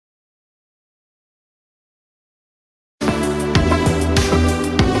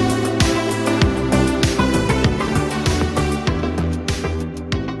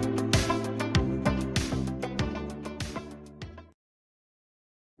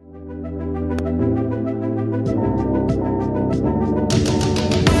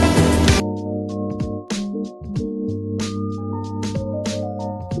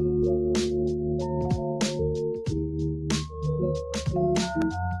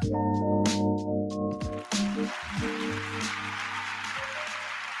I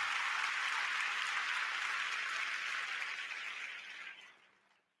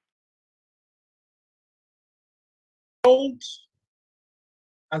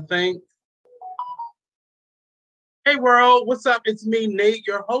think. Hey world, what's up? It's me, Nate,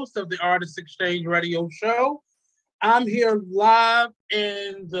 your host of the Artist Exchange Radio Show. I'm here live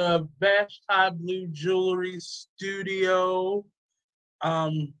in the Vashti Blue Jewelry Studio.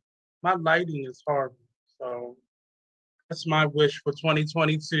 My lighting is horrible, so that's my wish for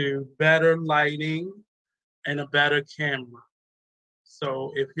 2022: better lighting and a better camera.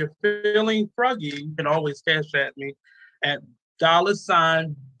 So if you're feeling froggy, you can always cash at me at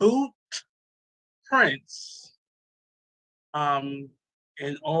 $boot Prince. And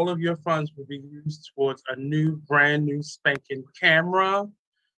all of your funds will be used towards a brand new spanking camera.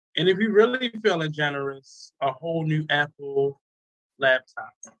 And if you're really feeling generous, a whole new Apple laptop.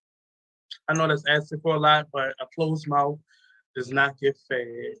 I know that's asking for a lot, but a closed mouth does not get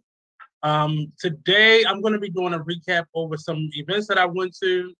fed. Today, I'm going to be doing a recap over some events that I went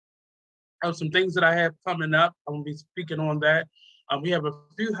to, some things that I have coming up. I'm going to be speaking on that. We have a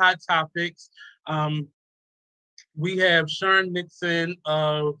few hot topics. We have Sharon Nixon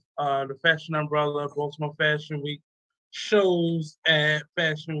of the Fashion Umbrella, Baltimore Fashion Week shows at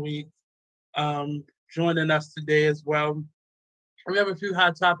Fashion Week, joining us today as well. We have a few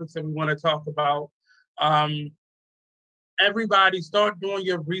hot topics that we want to talk about. Everybody start doing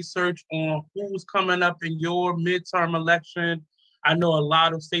your research on who's coming up in your midterm election. I know a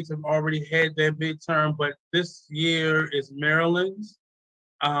lot of states have already had their midterm, but this year is Maryland's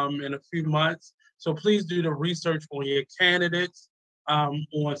in a few months. So please do the research on your candidates, on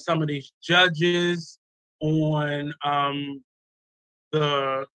some of these judges, on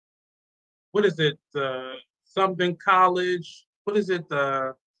the something college. What is it?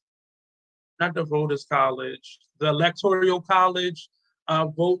 Not the voters college, the electoral college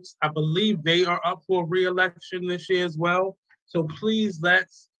votes. I believe they are up for re-election this year as well. So please,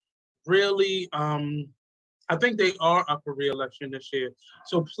 let's really, I think they are up for re-election this year.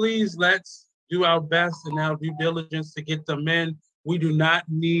 So please, let's do our best and our due diligence to get them in. We do not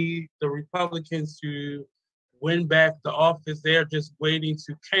need the Republicans to win back the office. They're just waiting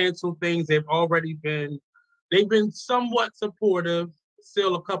to cancel things. They've been somewhat supportive,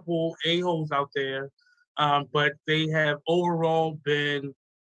 still a couple a-holes out there, but they have overall been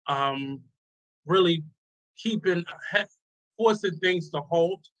really forcing things to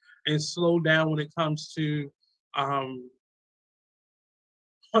halt and slow down when it comes to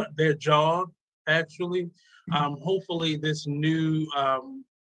their job, actually. Hopefully this new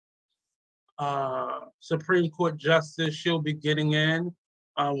Supreme Court justice, she'll be getting in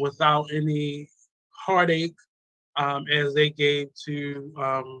without any heartache as they gave to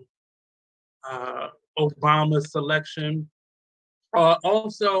Obama's selection.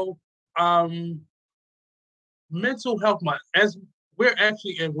 Also, Mental Health Month. As we're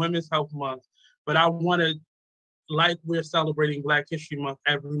actually in Women's Health Month, but I want to, like we're celebrating Black History Month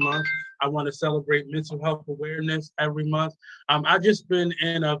every month, I want to celebrate mental health awareness every month. I've just been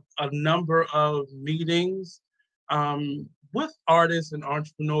in a number of meetings with artists and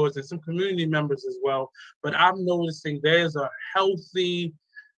entrepreneurs and some community members as well. But I'm noticing there's a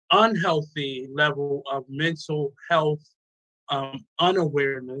unhealthy level of mental health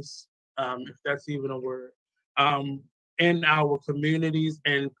unawareness, if that's even a word, in our communities,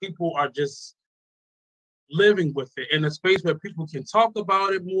 and people are just living with it in a space where people can talk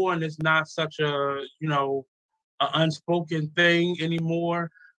about it more, and it's not such a unspoken thing anymore.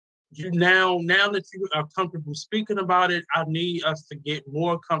 Now that you are comfortable speaking about it, I need us to get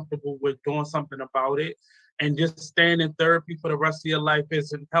more comfortable with doing something about it. And just staying in therapy for the rest of your life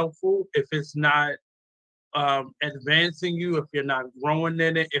isn't helpful if it's not advancing you, if you're not growing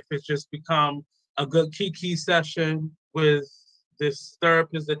in it, if it's just become a good kiki session with this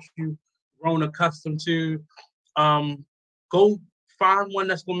therapist that you've grown accustomed to. Go find one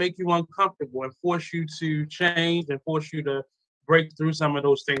that's going to make you uncomfortable and force you to change and force you to break through some of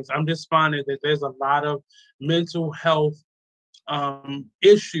those things. I'm just finding that there's a lot of mental health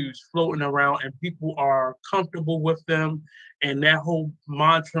issues floating around, and people are comfortable with them. And that whole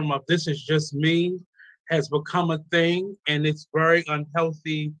mantra of "this is just me" has become a thing, and it's very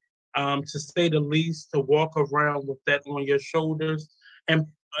unhealthy, to say the least, to walk around with that on your shoulders and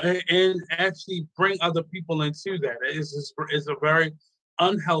actually bring other people into that. It's a very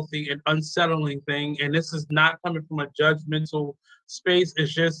unhealthy and unsettling thing. And this is not coming from a judgmental space.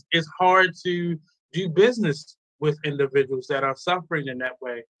 It's hard to do business with individuals that are suffering in that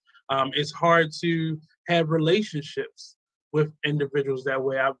way. It's hard to have relationships with individuals that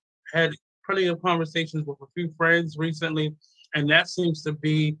way. I've had plenty of conversations with a few friends recently, and that seems to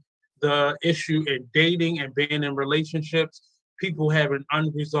be the issue in dating and being in relationships. People having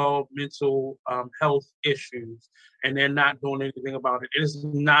unresolved mental health issues, and they're not doing anything about it. It is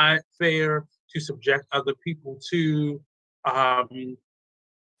not fair to subject other people to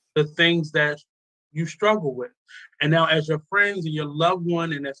the things that you struggle with. And now, as your friends and your loved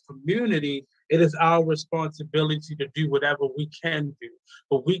one and as community, it is our responsibility to do whatever we can do.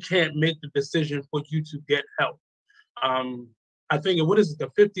 But we can't make the decision for you to get help. Um, I think, what is it, the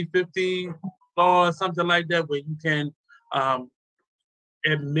 50-50 law or something like that, where you can um,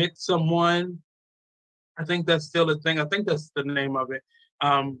 admit someone. I think that's still a thing. I think that's the name of it.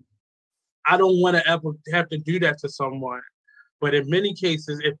 Um, I don't want to ever have to do that to someone. But in many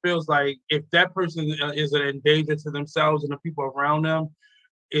cases, it feels like if that person is an danger to themselves and the people around them,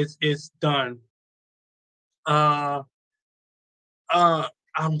 it's done. Uh,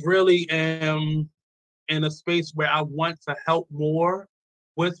 I'm really am in a space where I want to help more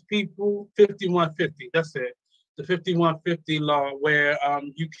with people. 5150, that's it. The 5150 law, where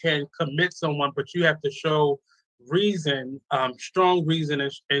you can commit someone, but you have to show reason, strong reason,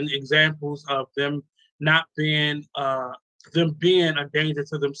 and examples of them not being them being a danger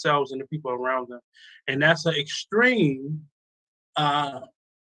to themselves and the people around them. And that's an extreme, but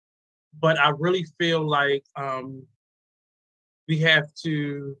I really feel like we have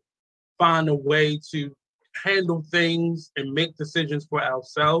to find a way to handle things and make decisions for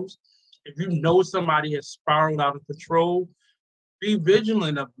ourselves. If you know somebody has spiraled out of control, be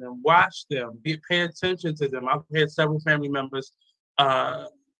vigilant of them, watch them, pay attention to them. I've had several family members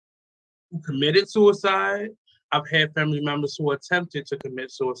who committed suicide. I've had family members who attempted to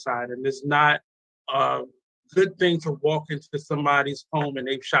commit suicide, and it's not a good thing to walk into somebody's home and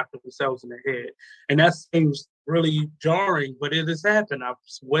they've shot themselves in the head. And that seems really jarring, but it has happened. I've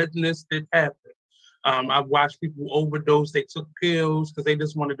witnessed it happen. I've watched people overdose. They took pills because they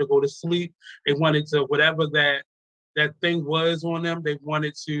just wanted to go to sleep. They wanted to, whatever that thing was on them, they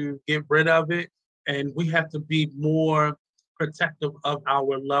wanted to get rid of it. And we have to be more protective of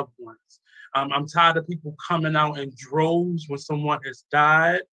our loved ones. I'm tired of people coming out in droves when someone has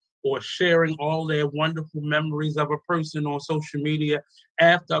died, or sharing all their wonderful memories of a person on social media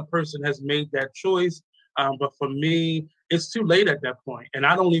after a person has made that choice. But for me, it's too late at that point. And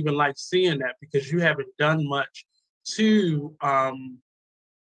I don't even like seeing that, because you haven't done much to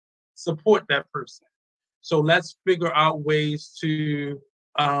support that person. So let's figure out ways to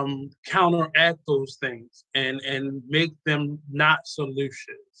counteract those things and make them not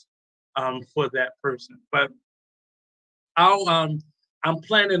solutions for that person. But I'm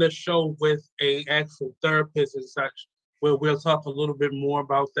planning a show with a actual therapist and such, where we'll talk a little bit more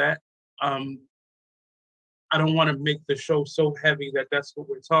about that. I don't want to make the show so heavy that that's what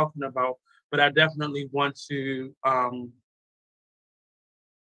we're talking about, but I definitely want to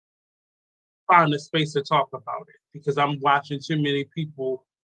find a space to talk about it, because I'm watching too many people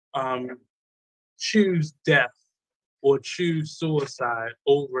choose death or choose suicide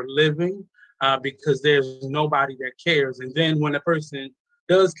over living, because there's nobody that cares. And then when a person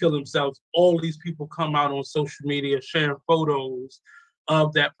does kill themselves, all these people come out on social media sharing photos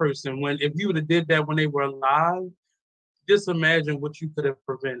of that person. When if you would have did that when they were alive, just imagine what you could have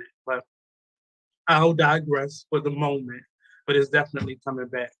prevented. But I'll digress for the moment, but it's definitely coming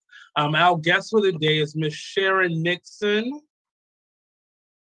back. Our guest for the day is Miss Sharon Nixon.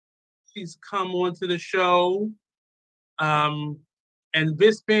 She's come onto the show. And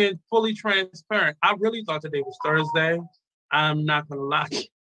this being fully transparent, I really thought today was Thursday. I'm not gonna lie.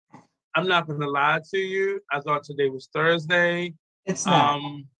 I'm not gonna lie to you. I thought today was Thursday. It's not.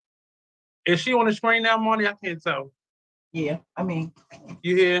 Is she on the screen now, Marty? I can't tell. Yeah, I mean,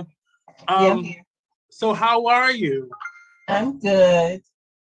 You here? yeah, I'm here. So how are you? I'm good.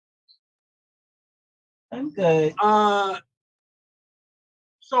 I'm good.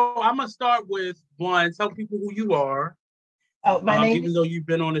 So I'm gonna start with one. Tell people who you are. My name Even though you've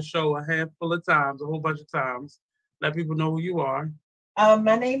been on the show a handful of times, a whole bunch of times, let people know who you are.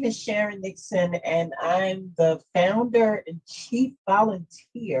 My name is Sharon Nixon, and I'm the founder and chief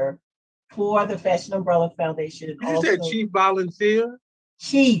volunteer for the Fashion Umbrella Foundation. And You said chief volunteer?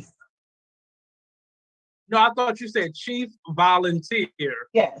 Chief. No, I thought you said chief volunteer.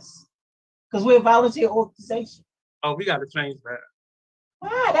 Yes, because we're a volunteer organization. Oh, we got to change that.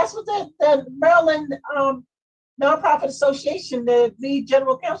 Why? That's what the Maryland Nonprofit Association, the lead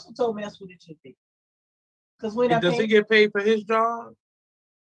general counsel, told me that's what it should be. Because we're not Does he get paid for his job?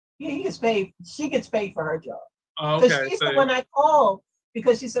 Yeah, he gets paid. She gets paid for her job. Oh, okay. She's the one I called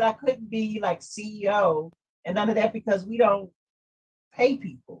because she said I couldn't be like CEO And none of that because we don't pay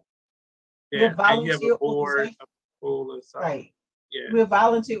people. Yeah, We're a and you have a volunteer board, organization. a pool, or something. Right. Yeah. We're a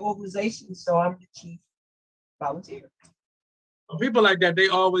volunteer organization, so I'm the chief volunteer. People like that, they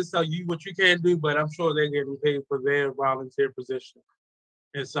always tell you what you can't do, but I'm sure they're getting paid for their volunteer position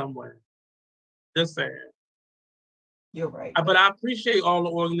in some way. Just saying. You're right. But I appreciate all the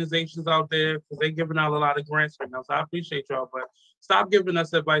organizations out there because they're giving out a lot of grants right now. So I appreciate y'all, but stop giving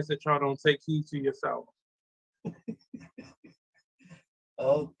us advice that y'all don't take heed to yourself.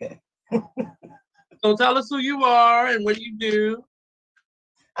 Okay. So tell us who you are and what you do.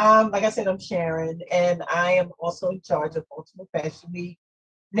 Like I said, I'm Sharon, and I am also in charge of Baltimore Fashion Week.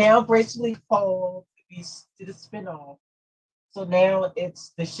 Now gracefully called to the spinoff. So now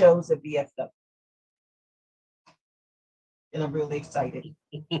it's the shows at BFW. And I'm really excited.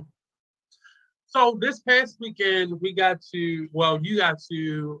 So this past weekend, you got to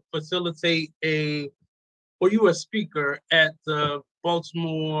facilitate you were a speaker at the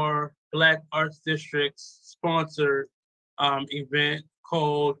Baltimore Black Arts District's sponsored event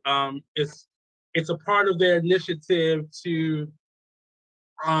called it's a part of their initiative to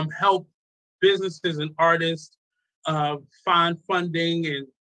help businesses and artists find funding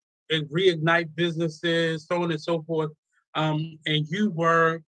and reignite businesses, so on and so forth. And you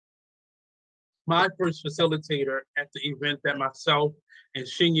were my first facilitator at the event that myself and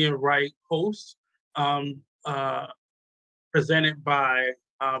Shinya Wright host, presented by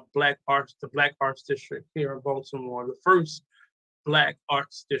the Black Arts District here in Baltimore, the first Black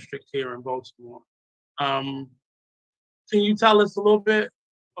Arts District here in Baltimore. Can you tell us a little bit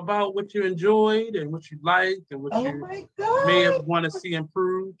about what you enjoyed and what you liked and what you may have want to see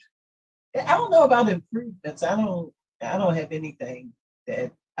improved? I don't know about improvements. I don't have anything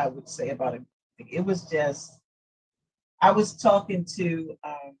that I would say about it. It was just, I was talking to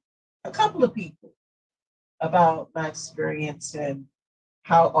a couple of people about my experience and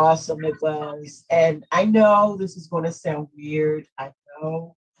how awesome it was. And I know this is going to sound weird, I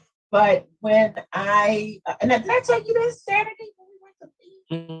know, but when did I tell you this Saturday when we went to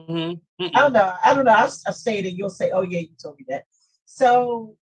Mm-hmm. I don't know. I'll say it and you'll say, oh yeah, you told me that.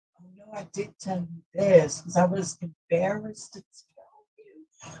 So, no, I did tell you this because I was embarrassed to tell you.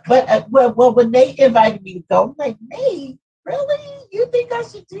 But well, when they invited me to go, I'm like, Nate, really? You think I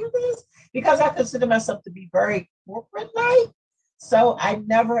should do this? Because I consider myself to be very corporate-like. So I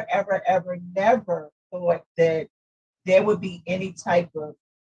never, ever, ever, never thought that there would be any type of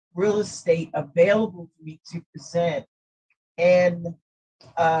real estate available for me to present and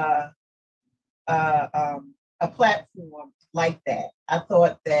a platform like that. I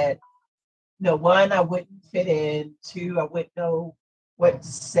thought that, one, I wouldn't fit in. Two, I wouldn't know what to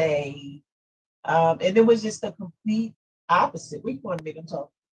say. And it was just a complete opposite. We want to make them talk.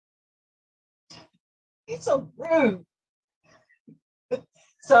 He's so rude.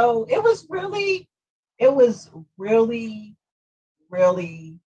 So it was really,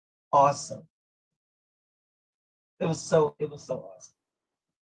 really awesome. It was so awesome.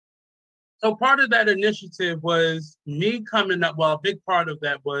 So part of that initiative was me coming up. Well, a big part of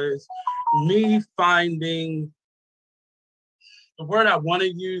that was me finding the word I want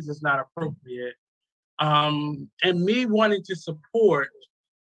to use is not appropriate, and me wanting to support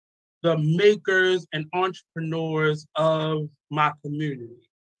the makers and entrepreneurs of my community.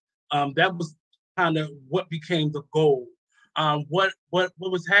 That was kind of what became the goal. What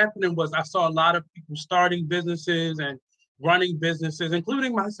was happening was I saw a lot of people starting businesses and running businesses,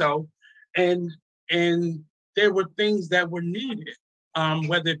 including myself, and there were things that were needed,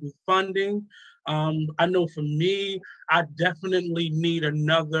 whether it be funding. I know for me, I definitely need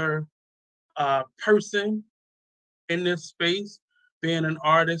another person in this space, being an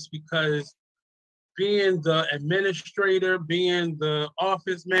artist, because being the administrator, being the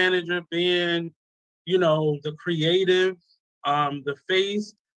office manager, being, the creative, the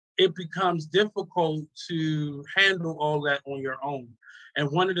face, it becomes difficult to handle all that on your own. And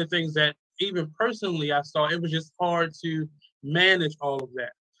one of the things that even personally I saw, it was just hard to manage all of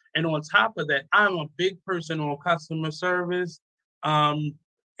that. And on top of that, I'm a big person on customer service. And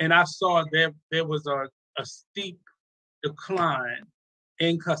I saw there was a steep decline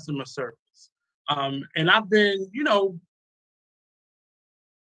in customer service. And I've been,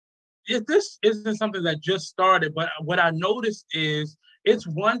 this isn't something that just started, but what I noticed is it's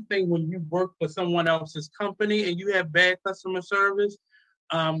one thing when you work for someone else's company and you have bad customer service,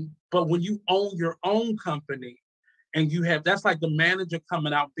 but when you own your own company and that's like the manager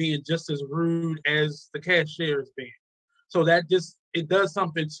coming out being just as rude as the cashier is being. So it does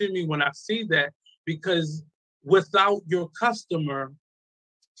something to me when I see that, because without your customer,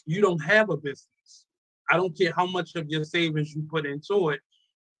 you don't have a business. I don't care how much of your savings you put into it,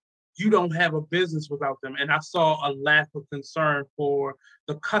 you don't have a business without them. And I saw a lack of concern for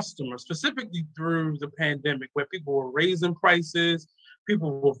the customer, specifically through the pandemic, where people were raising prices,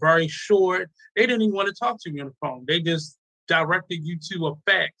 people were very short. They didn't even want to talk to you on the phone. They just directed you to a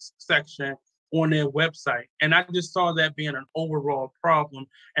facts section on their website. And I just saw that being an overall problem.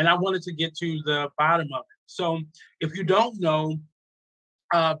 And I wanted to get to the bottom of it. So if you don't know,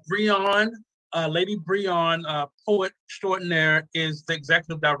 Breon, Lady Breon, poet extraordinaire, is the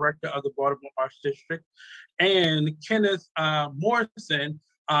executive director of the Baltimore Arts District. And Kenneth Morrison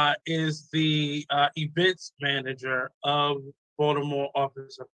is the events manager of Baltimore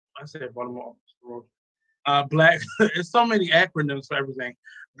Office of, I said Baltimore Office of Black, there's so many acronyms for everything,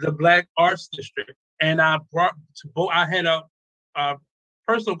 the Black Arts District. And I brought to both, I had a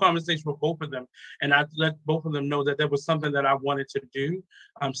personal conversation with both of them, and I let both of them know that was something that I wanted to do,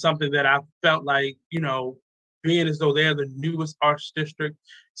 something that I felt like, you know, being as though they're the newest arts district,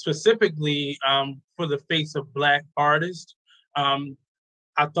 specifically for the face of Black artists.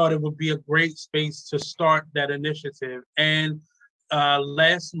 I thought it would be a great space to start that initiative. And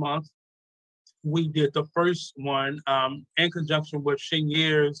last month, we did the first one in conjunction with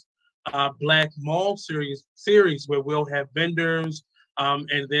Shinyear's Black Mall series, where we'll have vendors,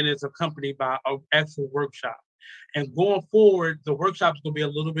 and then it's accompanied by an actual workshop. And going forward, the workshop is going to be a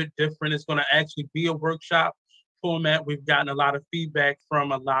little bit different. It's going to actually be a workshop format. We've gotten a lot of feedback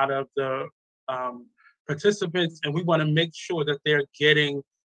from a lot of the participants, and we want to make sure that they're getting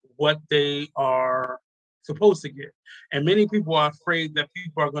what they are supposed to get. And many people are afraid that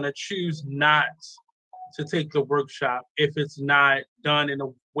people are going to choose not to take the workshop if it's not done in a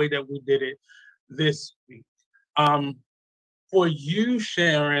way that we did it this week. For you,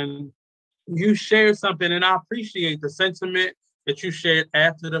 Sharon, you shared something, and I appreciate the sentiment that you shared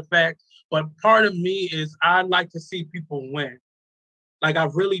after the fact. But part of me is I like to see people win. Like, I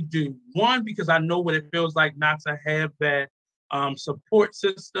really do. One, because I know what it feels like not to have that support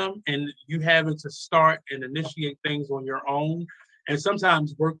system, and you having to start and initiate things on your own, and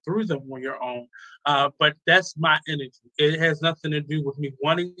sometimes work through them on your own. But that's my energy. It has nothing to do with me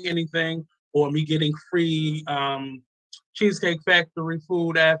wanting anything or me getting free Cheesecake Factory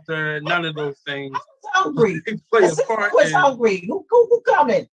food after. None of those things. I was hungry. I was hungry. Who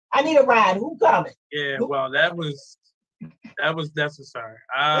coming? I need a ride. Who coming? Yeah, well, that was necessary.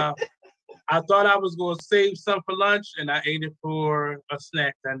 I thought I was going to save some for lunch, and I ate it for a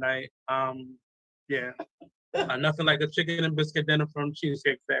snack that night. Yeah, nothing like a chicken and biscuit dinner from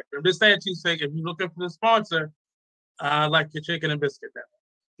Cheesecake Factory. I'm just saying, Cheesecake, if you're looking for the sponsor, I like your chicken and biscuit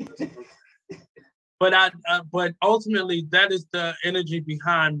dinner. But ultimately, that is the energy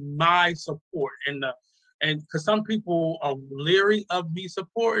behind my support, and because some people are leery of me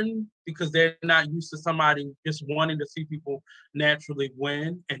supporting because they're not used to somebody just wanting to see people naturally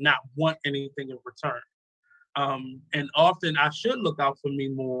win and not want anything in return. And often I should look out for me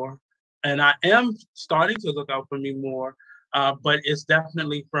more, and I am starting to look out for me more, but it's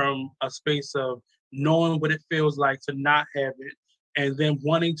definitely from a space of knowing what it feels like to not have it, and then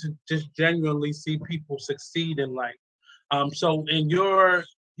wanting to just genuinely see people succeed in life. So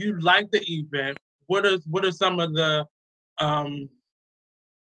you like the event. What are some of the, I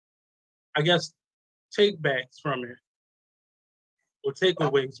guess, take-backs from it, or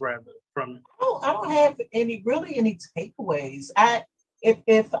takeaways rather from it? I don't have any takeaways.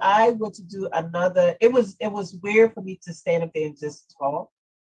 If I were to do another, it was weird for me to stand up there and just talk,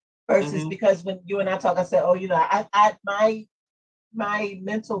 versus because when you and I talk, I said, oh, you know, my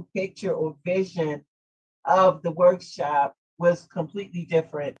mental picture or vision of the workshop was completely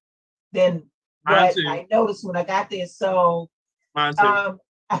different than what I noticed when I got there. So,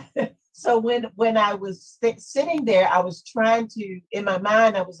 so when I was sitting there, I was trying to, in my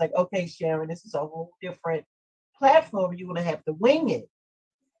mind, I was like, okay, Sharon, this is a whole different platform. You're gonna have to wing it.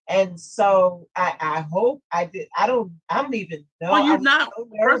 And so I hope I did. I don't even know. Well,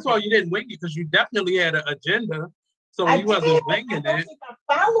 first of all, you didn't wing it because you definitely had an agenda. So you wasn't winging it. I think I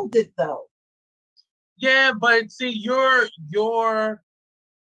followed it though. Yeah, but see, your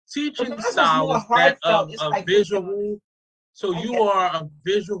teaching style is that of a visual. So you are a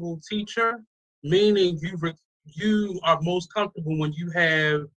visual teacher, meaning you are most comfortable when you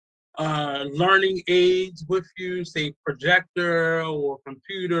have learning aids with you, say projector or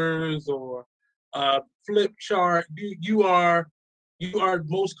computers or flip chart. You are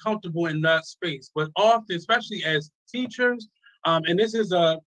most comfortable in that space. But often, especially as teachers, and this is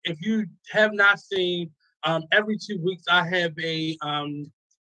if you have not seen, every 2 weeks I have a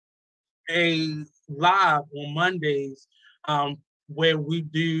live on Mondays where we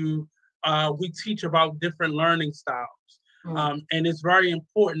do we teach about different learning styles. Mm. And it's very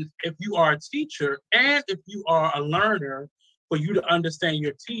important if you are a teacher and if you are a learner for you to understand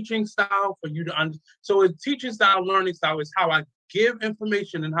your teaching style, for you to so a teaching style, learning style is how I give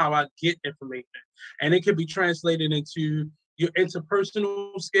information and how I get information. And it can be translated into your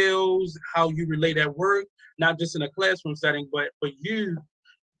interpersonal skills, how you relate at work, not just in a classroom setting, but for you,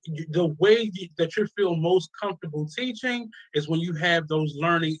 the way that you feel most comfortable teaching is when you have those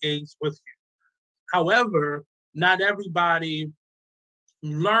learning aids with you. However, not everybody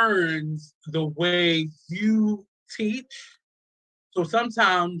learns the way you teach. So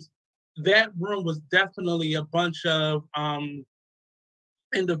sometimes that room was definitely a bunch of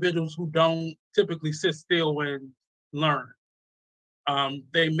individuals who don't typically sit still and learn.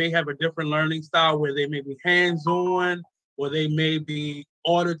 They may have a different learning style where they may be hands-on, or they may be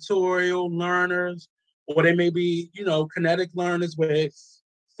auditorial learners, or they may be, kinetic learners where it's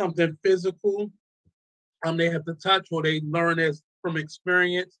something physical. They have to touch, or they learn as from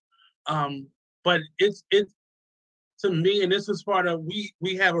experience. But it's to me, and this is part of we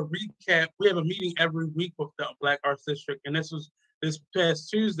have a recap. We have a meeting every week with the Black Arts District, and this was this past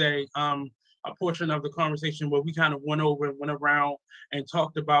Tuesday. A portion of the conversation where we kind of went over and went around and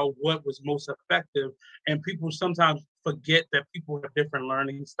talked about what was most effective. And people sometimes forget that people have different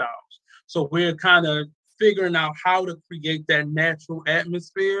learning styles. So we're kind of figuring out how to create that natural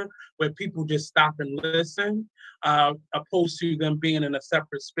atmosphere where people just stop and listen, opposed to them being in a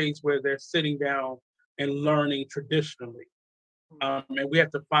separate space where they're sitting down and learning traditionally. And we have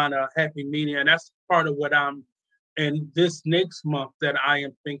to find a happy medium. And that's part of what I'm in this next month that I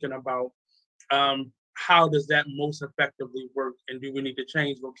am thinking about. How does that most effectively work? And do we need to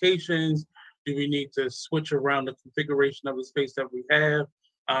change locations? Do we need to switch around the configuration of the space that we have?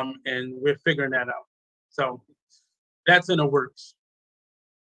 And we're figuring that out. So that's in the works.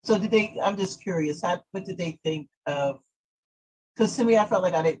 So I'm just curious, what did they think of? Because to me, I felt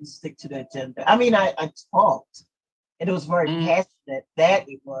like I didn't stick to the agenda. I mean, I talked, and it was very passionate that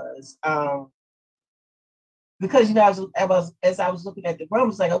it was. Because as I was looking at the room,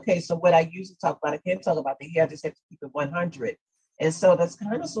 it's like, okay, so what I usually talk about, I can't talk about the here. I just have to keep it 100, and so that's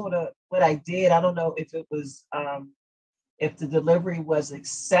kind of sort of what I did. I don't know if it was if the delivery was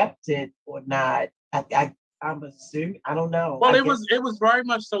accepted or not. I'm assuming, I don't know. Well, it was very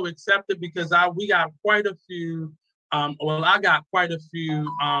much so accepted because we got quite a few. I got quite a few.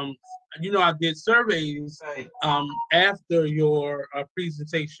 I did surveys after your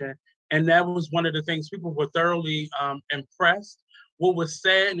presentation. And that was one of the things people were thoroughly impressed. What was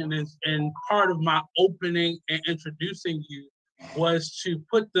said, and part of my opening and introducing you was to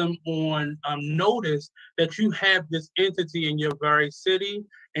put them on notice that you have this entity in your very city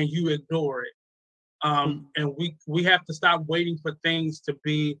and you ignore it. And we have to stop waiting for things to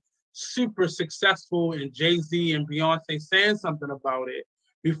be super successful and Jay-Z and Beyonce saying something about it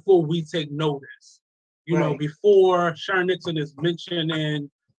before we take notice. Before Sharon Nixon is mentioned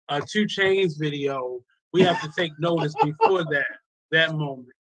in a 2 Chainz video, we have to take notice before that moment.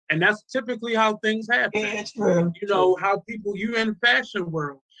 And that's typically how things happen. Yeah, it's true. How people, you're in the fashion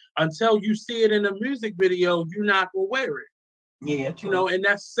world, until you see it in a music video, you're not gonna wear it. Yeah, true. And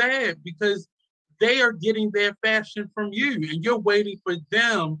that's sad because they are getting their fashion from you and you're waiting for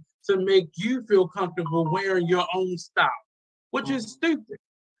them to make you feel comfortable wearing your own style, which is stupid.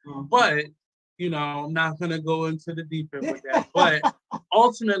 But I'm not going to go into the deep end with that. But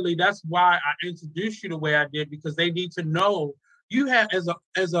ultimately, that's why I introduced you the way I did, because they need to know you have, as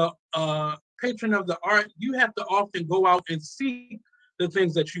a patron of the art, you have to often go out and seek the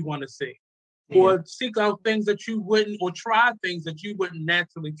things that you want to see, or seek out things that you wouldn't, or try things that you wouldn't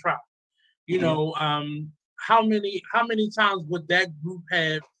naturally try. How many times would that group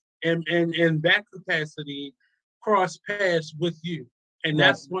have in that capacity cross paths with you? And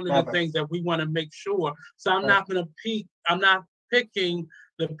that's one of the things that we want to make sure. So I'm not picking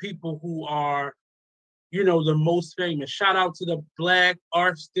the people who are, the most famous. Shout out to the Black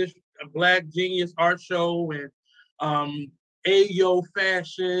Arts District, Black Genius Art Show, and AYO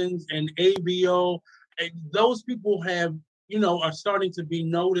Fashions and ABO. And those people have, are starting to be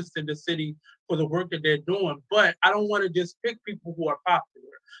noticed in the city for the work that they're doing. But I don't want to just pick people who are popular.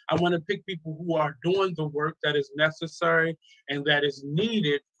 I want to pick people who are doing the work that is necessary and that is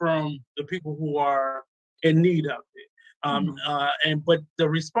needed from the people who are in need of it. But the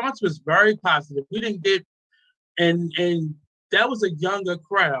response was very positive. We didn't get, and that was a younger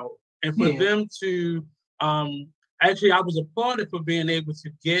crowd. And for them to, actually, I was applauded for being able to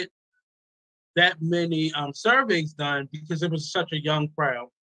get that many surveys done because it was such a young crowd.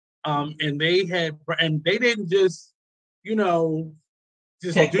 And they didn't just,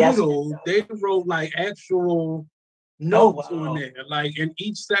 this Check doodle, they wrote like actual notes on there. Like in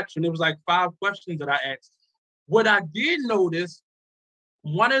each section, it was like 5 questions that I asked. What I did notice,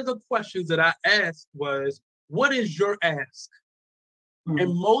 one of the questions that I asked was, what is your ask?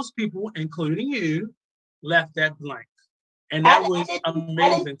 And most people, including you, left that blank. And that was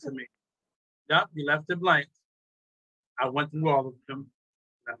amazing to me. Yep, you left it blank. I went through all of them.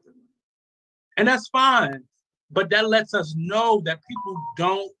 And that's fine. But that lets us know that people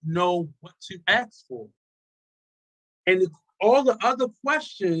don't know what to ask for. And all the other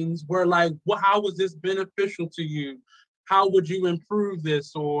questions were like, well, how was this beneficial to you? How would you improve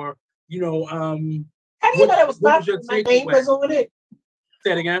this? Or, how do you know that was my name was on it?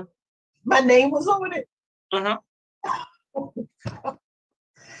 Say it again. My name was on it. Uh-huh.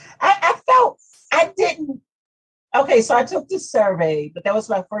 I felt I didn't. Okay, so I took the survey, but that was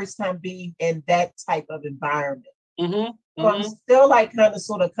my first time being in that type of environment. So I'm still like kind of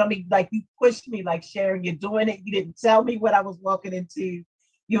sort of coming, like you pushed me, like Sharon, you're doing it. You didn't tell me what I was walking into.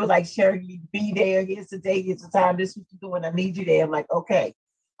 You were like, Sharon, you be there. Here's the day, here's the time. This is what you're doing. I need you there. I'm like, okay,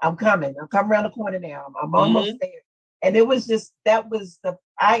 I'm coming. I'm coming around the corner now. I'm almost there. And it was just,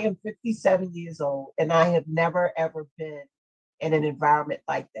 I am 57 years old and I have never, ever been in an environment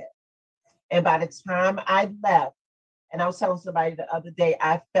like that. And by the time I left, and I was telling somebody the other day,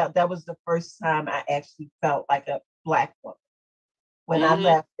 I felt that was the first time I actually felt like a Black woman when I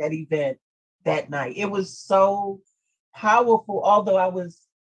left that event that night. It was so powerful, although I was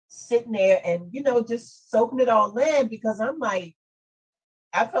sitting there and, just soaking it all in because I'm like,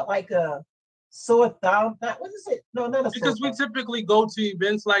 I felt like a sore thumb. What is it? No, not a because sore we typically go to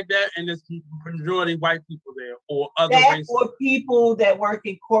events like that and there's majority white people there or other races. Or people that work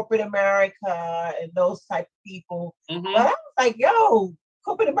in corporate America and those type of people. But I was like, yo,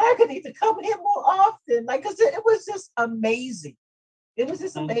 corporate America needs to come here more often. Like, because it was just amazing. It was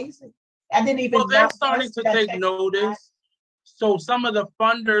just amazing. I didn't even. Well, they're starting to take notice. So some of the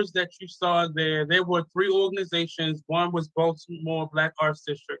funders that you saw there were 3 organizations. One was Baltimore Black Arts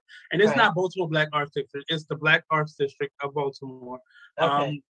District. And it's not Baltimore Black Arts District. It's the Black Arts District of Baltimore.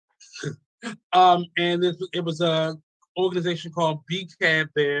 Okay. And it was a organization called BCAB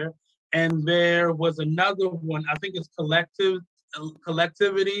there. And there was another one, I think it's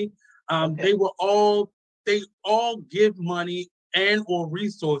Collectivity. They all give money and or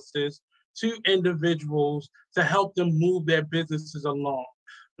resources to individuals to help them move their businesses along.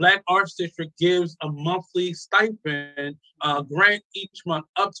 Black Arts District gives a monthly stipend, grant each month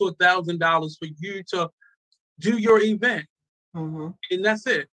up to $1,000 for you to do your event. And that's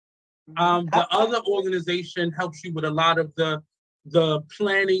it. The other organization helps you with a lot of the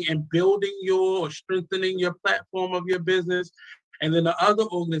planning and building or strengthening your platform of your business. And then the other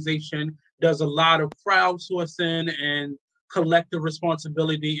organization does a lot of crowdsourcing and collective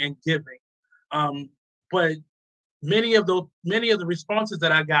responsibility and giving. But many of the responses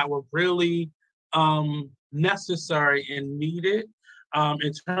that I got were really necessary and needed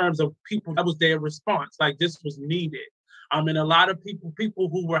in terms of people. That was their response. Like this was needed. And a lot of people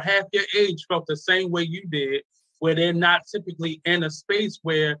who were half your age felt the same way you did, where they're not typically in a space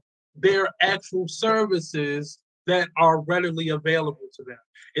where there are actual services that are readily available to them.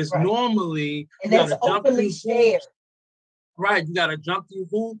 It's normally and that's openly shared. Right, you gotta jump through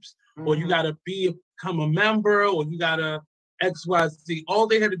hoops, or you gotta become a member, or you gotta XYZ. All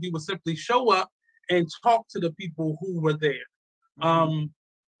they had to do was simply show up and talk to the people who were there.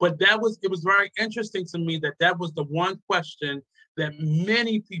 But it was very interesting to me that was the one question that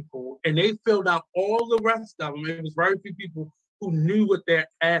many people, and they filled out all the rest of them. It was very few people who knew what their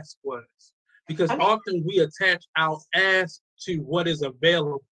ask was, because often we attach our ask to what is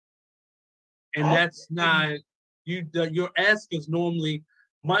available, and that's not. Your ask is normally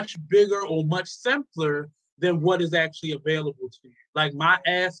much bigger or much simpler than what is actually available to you. Like my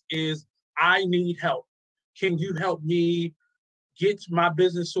ask is, I need help. Can you help me get my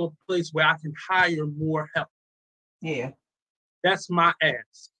business to a place where I can hire more help? Yeah. That's my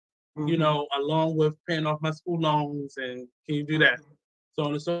ask, along with paying off my school loans, and can you do that? So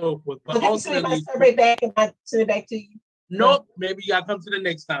on and so forth. But ultimately, survey back and I send it back to you. Nope, maybe you gotta come to the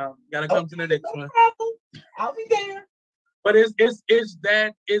next time. You gotta come to the next one. I'll be there. But it's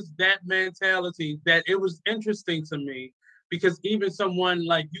that mentality that it was interesting to me, because even someone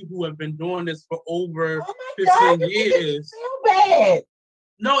like you who have been doing this for over 15 years. So bad.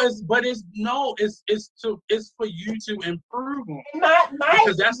 No, it's for you to improve on.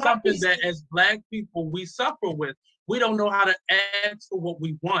 Because that's something that as Black people we suffer with. We don't know how to ask for what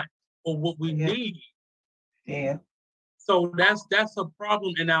we want or what we need. Yeah. So that's a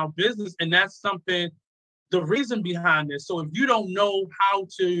problem in our business, and that's something the reason behind this. So if you don't know how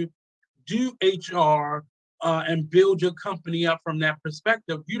to do HR and build your company up from that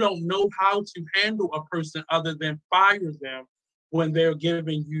perspective, you don't know how to handle a person other than fire them when they're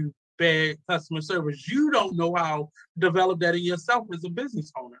giving you bad customer service. You don't know how to develop that in yourself as a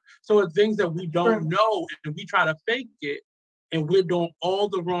business owner. So it's things that we don't know, and we try to fake it, and we're doing all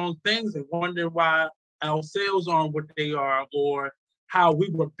the wrong things and wonder why our sales aren't what they are, or how we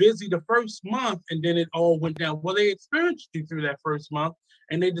were busy the first month and then it all went down. Well, they experienced you through that first month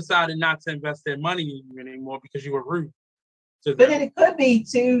and they decided not to invest their money in you anymore because you were rude to them. But it could be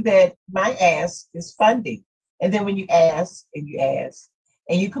too that my ask is funding. And then when you ask and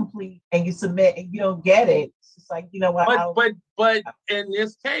you complete and you submit and you don't get it, it's just like, you know what? But in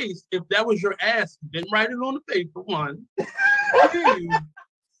this case, if that was your ask, you didn't write it on the paper, one. You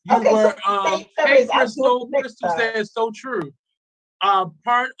okay, were, so hey, Crystal says so true.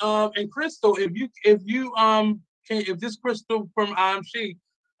 Part of, and Crystal, if this Crystal from IMC,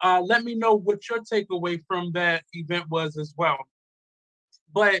 let me know what your takeaway from that event was as well.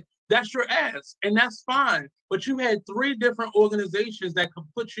 But that's your ask, and that's fine. But you had 3 different organizations that could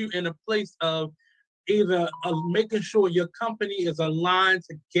put you in a place of either making sure your company is aligned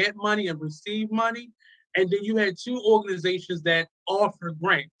to get money and receive money, and then you had 2 organizations that offer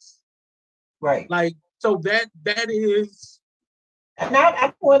grants. Right. Like, so that is now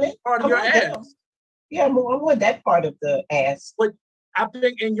I want it. Part of your ask. Yeah, I want that part of the ask. But I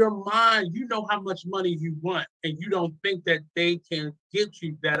think in your mind, you know how much money you want, and you don't think that they can get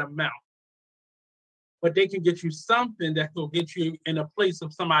you that amount. But they can get you something that will get you in a place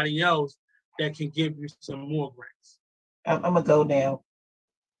of somebody else that can give you some more grants. I'm gonna go now.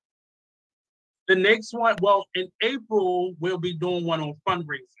 The next one, well, in April, we'll be doing one on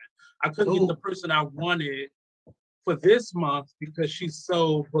fundraising. I couldn't get the person I wanted for this month because she's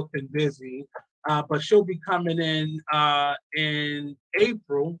so booked and busy. But she'll be coming in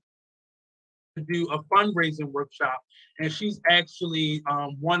April to do a fundraising workshop. And she's actually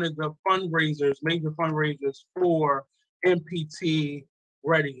one of the major fundraisers for MPT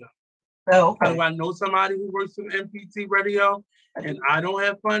Radio. Oh, okay. How do I know somebody who works for MPT Radio? And I don't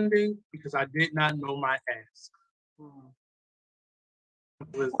have funding because I did not know my ask.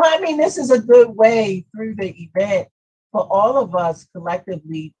 Well, I mean, this is a good way through the event for all of us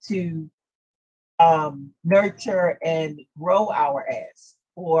collectively to nurture and grow our ask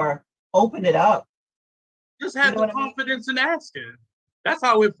or open it up. Just have the confidence in asking. That's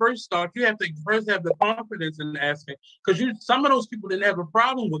how it first starts. You have to first have the confidence in asking, because some of those people didn't have a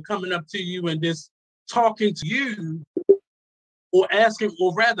problem with coming up to you and just talking to you, or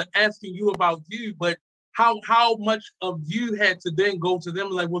rather asking you about you, but how much of you had to then go to them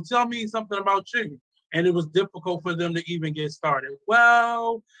like, well, tell me something about you. And it was difficult for them to even get started.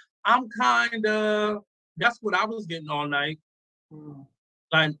 Well, I'm that's what I was getting all night.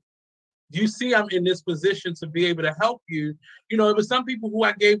 Like, you see, I'm in this position to be able to help you. You know, it was some people who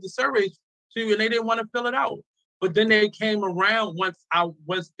I gave the survey to and they didn't want to fill it out. But then they came around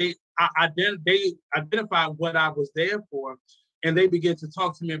once they identified what I was there for, and they began to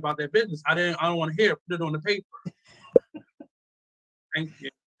talk to me about their business. I don't want to hear it. Put it on the paper. Thank you.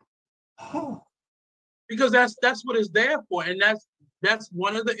 Because that's what it's there for, and that's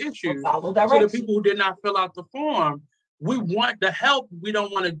one of the issues. So the people who did not fill out the form, we want the help. We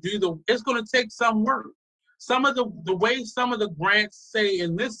don't want to do it's going to take some work. Some of the way some of the grants say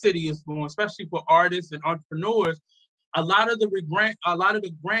in this city is going, especially for artists and entrepreneurs, a lot of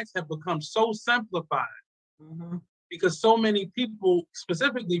the grants have become so simplified because so many people,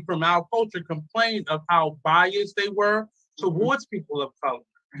 specifically from our culture, complained of how biased they were towards people of color.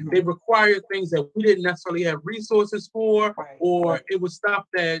 They required things that we didn't necessarily have resources for, it was stuff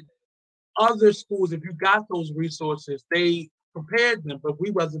that other schools, if you got those resources, they prepared them, but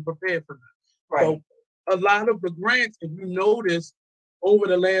we wasn't prepared for them. Right. So a lot of the grants, if you notice, over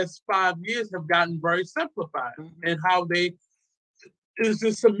the last 5 years have gotten very simplified, and how is the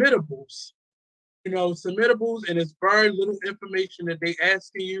submittables. You know, submittables, and it's very little information that they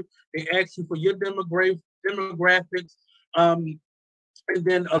asking you. They ask you for your demographics, and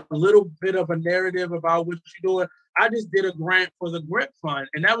then a little bit of a narrative about what you're doing. I just did a grant for the Grant Fund,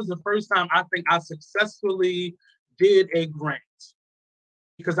 and that was the first time I think I successfully did a grant,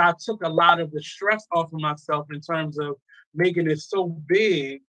 because I took a lot of the stress off of myself in terms of making it so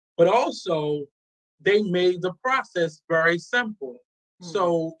big, but also they made the process very simple.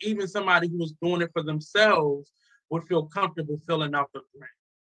 So even somebody who was doing it for themselves would feel comfortable filling out the grant.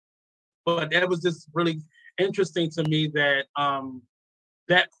 But that was just really interesting to me that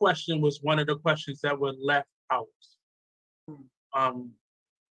that question was one of the questions that were left out.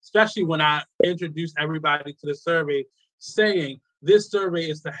 especially when I introduced everybody to the survey, saying this survey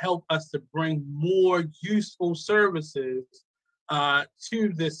is to help us to bring more useful services to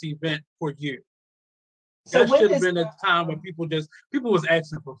this event for you. So that should have been a time when people was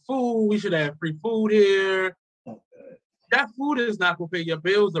asking for food. We should have free food here. That food is not going to pay your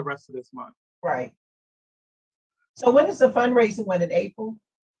bills the rest of this month. Right. So when is the fundraising one? In April?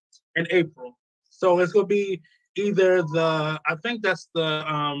 In April. So it's going to be either I think that's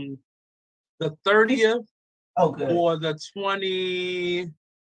the 30th. Oh, good. Or the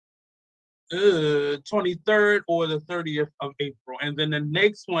 23rd or the 30th of April. And then the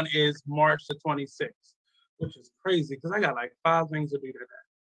next one is March the 26th, which is crazy because I got like 5 things to do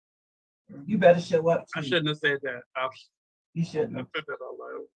today. You better show up. I shouldn't have said that. You shouldn't have.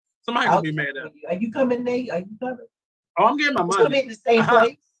 Somebody will be mad at me. Are you coming, Nate? Are you coming? Oh, I'm getting my money. It's going to be in the same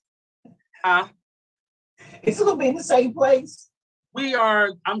place. It's going to be in the same place.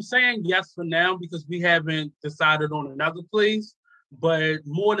 I'm saying yes for now because we haven't decided on another place, but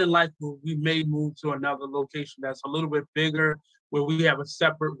more than likely we may move to another location that's a little bit bigger where we have a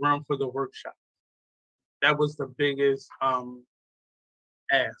separate room for the workshop. That was the biggest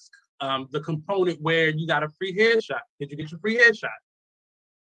ask. The component where you got a free headshot. Did you get your free headshot?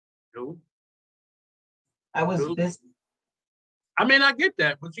 No. I was busy. I mean, I get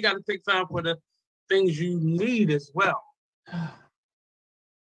that, but you got to take time for the things you need as well. I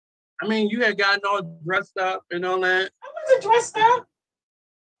mean, you had gotten all dressed up and all that. I wasn't dressed up.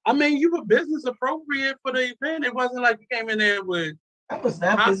 I mean, you were business appropriate for the event. It wasn't like you came in there with hot pants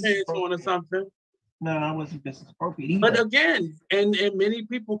on or something. No, I wasn't business appropriate either. But again, and many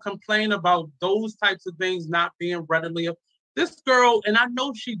people complain about those types of things not being readily. This girl, and I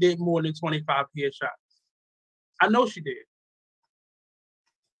know she did more than 25 headshots. I know she did.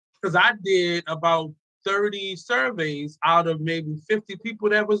 Because I did about 30 surveys out of maybe 50 people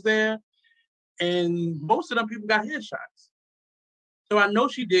that was there, and most of them people got headshots. So I know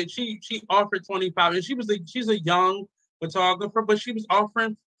she did. She offered 25, and she's a young photographer, but she was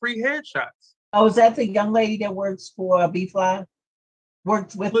offering free headshots. Oh, is that the young lady that works for B-Fly?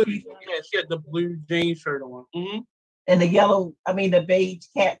 Worked with B-Fly? Yeah, she had the blue jean shirt on. Mm-hmm. And the beige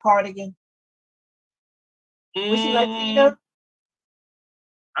cat cardigan. Was she Latina?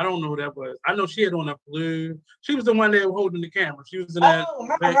 I don't know who that was. I know she had on a blue. She was the one that was holding the camera. She was in that. Oh,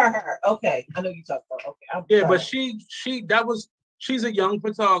 her. Okay, I know you talked about. Okay, but she's a young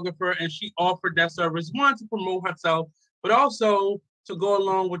photographer, and she offered that service, one, to promote herself, but also to go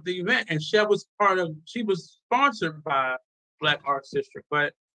along with the event. And she was sponsored by Black Arts District,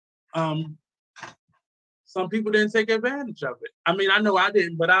 but some people didn't take advantage of it. I mean, I know I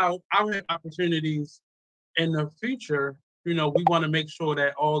didn't, but I'll have opportunities in the future. You know, we want to make sure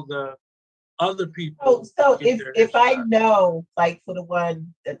that all the other people. So if I know, like for the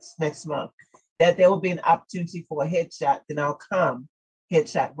one that's next month, that there will be an opportunity for a headshot, then I'll come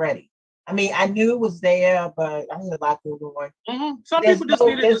headshot ready. I mean, I knew it was there, but I had a lot going on. Mm-hmm. Some people just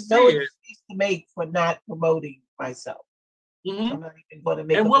needed to see it. Excuse to make for not promoting myself. Mm-hmm. I'm not even going to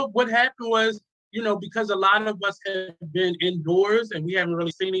make. And what happened was, you know, because a lot of us have been indoors and we haven't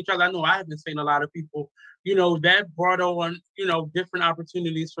really seen each other. I know I haven't seen a lot of people, you know, that brought on, you know, different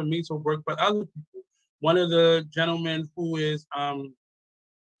opportunities for me to work with other people. One of the gentlemen who is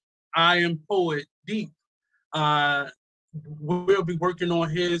I Am Poet Deep, we'll be working on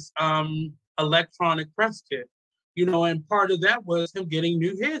his electronic press kit, you know, and part of that was him getting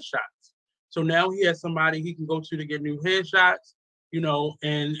new headshots. So now he has somebody he can go to get new headshots, you know,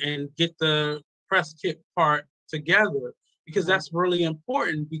 and get the press kit part together, because that's really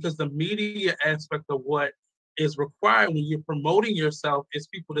important, because the media aspect of what is required when you're promoting yourself is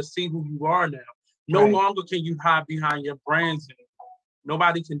people to see who you are now. No longer can you hide behind your brands anymore.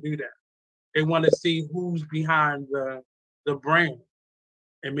 Nobody can do that. They want to see who's behind the brand.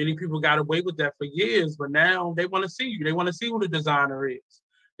 And many people got away with that for years, but now they want to see you. They want to see who the designer is.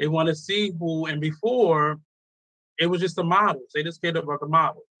 They want to see who, and before, it was just the models. They just cared about the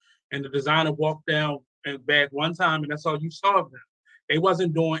model. And the designer walked down and back one time, and that's all you saw of them. They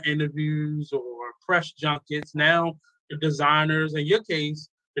wasn't doing interviews or press junkets. Now, the designers, in your case,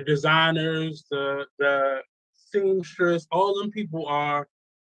 the designers, the seamstress, all them people are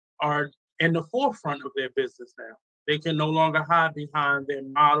in the forefront of their business now. They can no longer hide behind their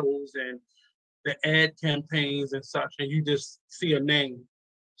models and the ad campaigns and such, and you just see a name.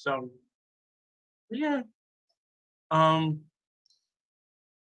 So, yeah.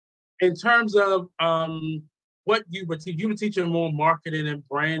 In terms of what you were teaching more marketing and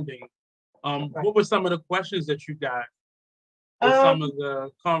branding. What were some of the questions that you got? Or some of the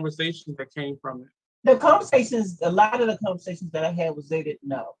conversations that came from it? The conversations, a lot of the conversations that I had was they didn't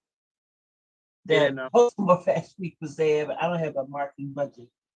know that Baltimore Fashion Week was there, but I don't have a marketing budget.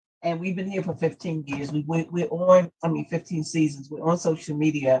 And we've been here for 15 years. We're on, 15 seasons. We're on social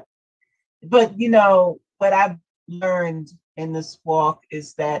media. But what I've learned in this walk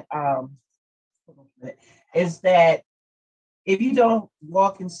is that if you don't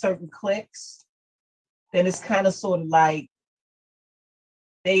walk in certain cliques, then it's kind of sort of like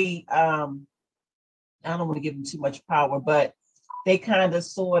they I don't want to give them too much power, but they kind of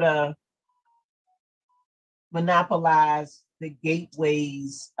sort of monopolize the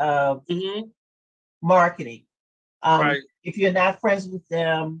gateways of marketing. Right. If you're not friends with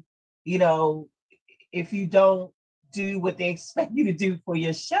them, if you don't do what they expect you to do for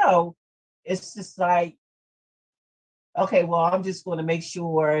your show, it's just like, okay, well, I'm just going to make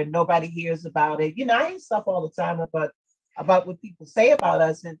sure nobody hears about it. I hear stuff all the time about what people say about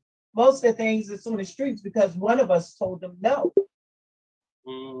us, and most of the things is on the streets because one of us told them no.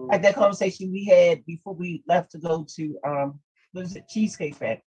 Like that conversation we had before we left to go to what is it, Cheesecake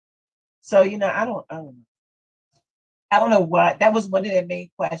Factory. So I don't know what that was one of their main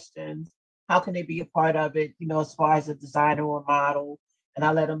questions. How can they be a part of it? As far as a designer or model, and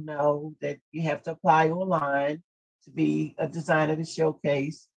I let them know that you have to apply online to be a designer to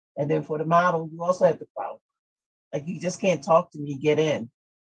showcase, and then for the model, you also have to qualify. Like you just can't talk to me, get in.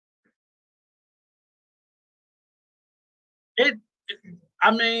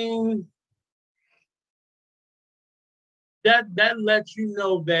 That lets you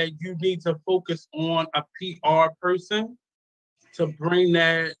know that you need to focus on a PR person to bring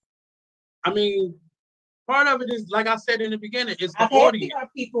that. Part of it is, like I said in the beginning, it's the audience. I've had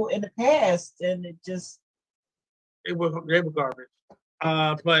PR people in the past, and they were garbage.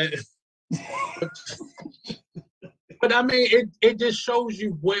 But it just shows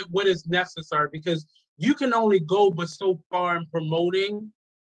you what is necessary, because you can only go but so far in promoting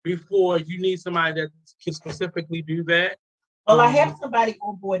before you need somebody that can specifically do that. Well, I have somebody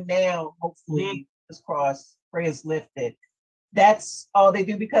on board now, hopefully, this cross, prayers lifted. That's all they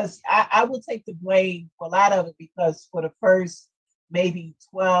do, because I will take the blame for a lot of it, because for the first maybe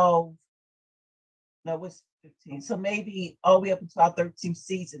 12, no, what's 15? So maybe all the way up until our 13th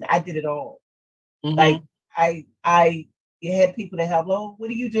season, I did it all. Like I had people that have, oh, what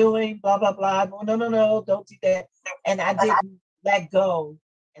are you doing? Blah, blah, blah. No, don't do that. And I didn't let go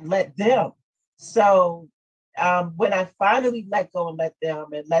and let them. So when I finally let go and let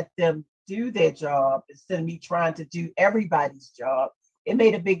them do their job instead of me trying to do everybody's job, it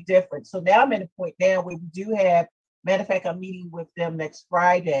made a big difference. So now I'm at a point now where we do have, matter of fact, I'm meeting with them next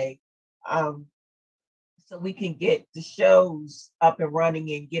Friday, so we can get the shows up and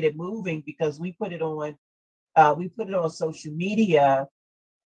running and get it moving, because we put it on social media.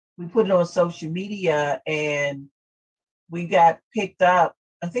 And we got picked up.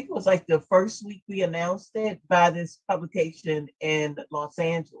 I think it was like the first week we announced it by this publication in Los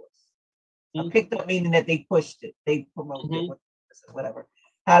Angeles. Picked up meaning that they pushed it, they promoted it, whatever.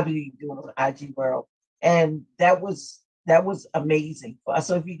 How do you do it on IG World? And that was amazing.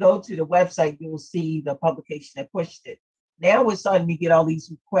 So if you go to the website, you will see the publication that pushed it. Now we're starting to get all these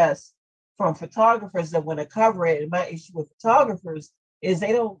requests from photographers that want to cover it. And my issue with photographers is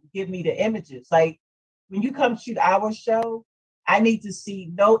they don't give me the images. Like when you come shoot our show, I need to see,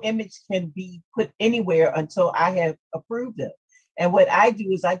 no image can be put anywhere until I have approved it. And what I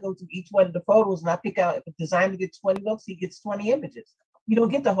do is I go through each one of the photos and I pick out, if a designer gets 20 looks, he gets 20 images. You don't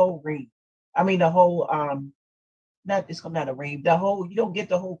get the whole ream. The whole, you don't get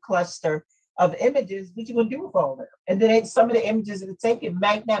the whole cluster of images. What you gonna do with all of them? And then some of the images that are taken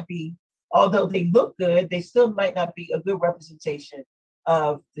might not be, although they look good, they still might not be a good representation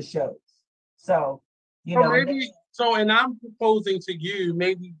of the shows. So, and I'm proposing to you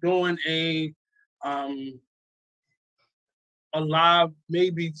maybe doing a live,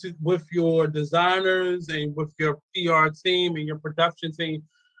 maybe with your designers and with your PR team and your production team,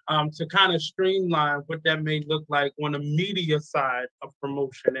 to kind of streamline what that may look like on the media side of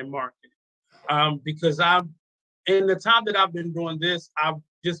promotion and marketing. Because in the time that I've been doing this, I've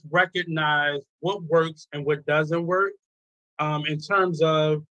just recognized what works and what doesn't work, in terms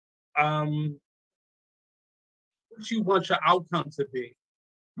of what you want your outcome to be.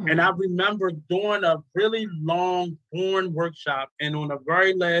 And I remember doing a really long born workshop, and on the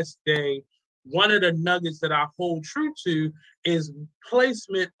very last day, one of the nuggets that I hold true to is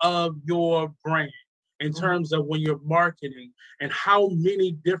placement of your brand in terms of when you're marketing, and how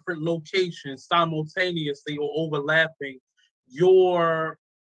many different locations simultaneously or overlapping your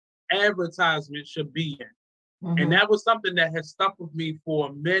advertisement should be in. And that was something that has stuck with me for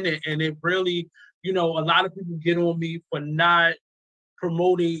a minute, and it really you know, a lot of people get on me for not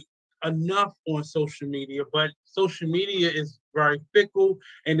promoting enough on social media, but social media is very fickle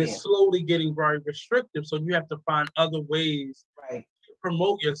and Yeah. it's slowly getting very restrictive. So you have to find other ways Right. to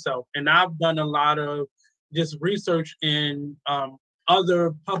promote yourself. And I've done a lot of just research in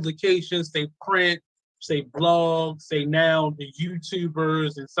other publications, say print, say blogs, say now the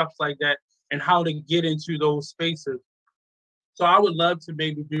YouTubers and stuff like that, and how to get into those spaces. So I would love to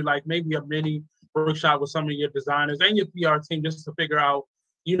maybe do like maybe a mini workshop with some of your designers and your PR team just to figure out,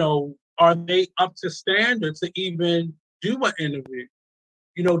 you know, are they up to standard to even do an interview?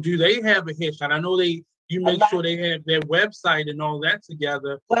 You know, do they have a headshot? I know you make sure they have their website and all that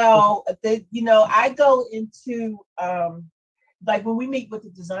together. Well, you know, I go into like when we meet with the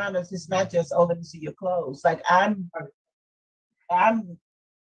designers, it's not just, oh, let me see your clothes. Like I'm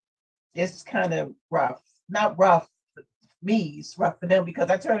it's kind of rough. Not rough for me, it's rough for them because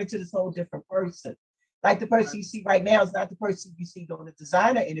I turn into this whole different person. Like the person you see right now is not the person you see doing the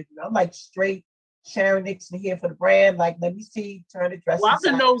designer interview. I'm like straight Sharon Nixon here for the brand. Like, let me see, turn the dress. Well, I've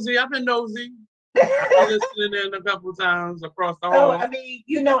been nosy. I've been listening in a couple times across the hall. So, I mean,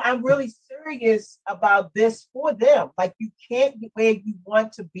 you know, I'm really serious about this for them. Like, you can't get where you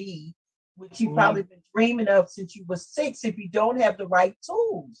want to be, which you've probably been dreaming of since you were 6, if you don't have the right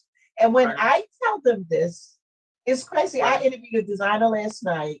tools. And when I tell them this, it's crazy. I interviewed a designer last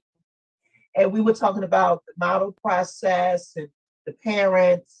night, and we were talking about the model process and the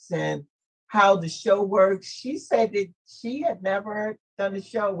parents and how the show works. She said that she had never done a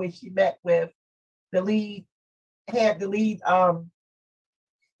show where she met with the lead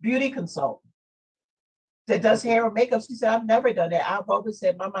beauty consultant that does hair and makeup. She said, I've never done that. I've always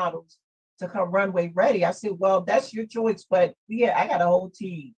said my models to come runway ready. I said, well, that's your choice, but yeah, I got a whole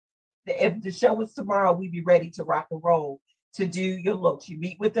team. If the show was tomorrow, we'd be ready to rock and roll to do your looks. You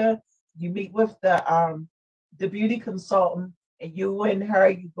meet with the beauty consultant, and you and her,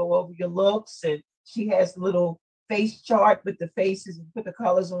 you go over your looks, and she has a little face chart with the faces and put the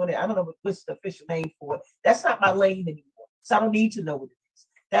colors on it. I don't know what's the official name for it. That's not my lane anymore. So I don't need to know what it is.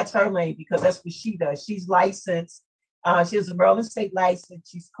 That's her lane because that's what she does. She's licensed. She has a Maryland State license.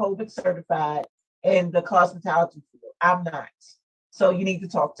 She's COVID certified in the cosmetology field. I'm not. So you need to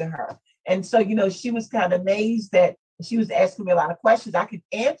talk to her. And so, you know, she was kind of amazed that she was asking me a lot of questions. I could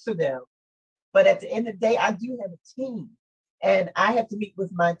answer them. But at the end of the day, I do have a team. And I have to meet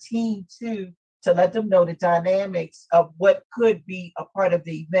with my team too to let them know the dynamics of what could be a part of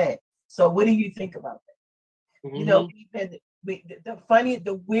the event. So what do you think about that? Mm-hmm. You know, even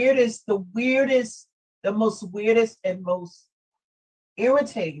the most weirdest and most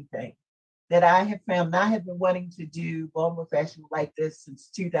irritating thing that I have found, and I have been wanting to do Baltimore Fashion like this since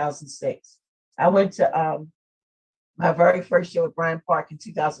 2006. I went to my very first show at Bryant Park in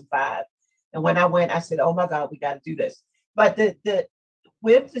 2005. And when I went, I said, oh my God, we got to do this. But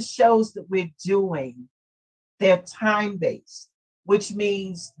with the shows that we're doing, they're time-based, which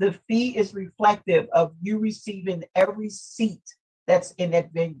means the fee is reflective of you receiving every seat that's in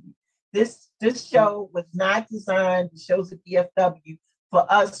that venue. This show was not designed, the shows at BFW, for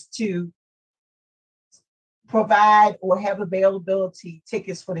us to provide or have availability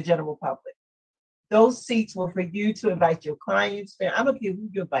tickets for the general public. Those seats were for you to invite your clients. I don't care who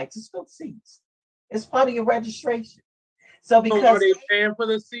you invite, just fill seats. It's part of your registration. So because are they paying for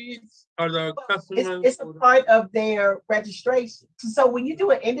the seats or the customers? It's a part of their registration. So when you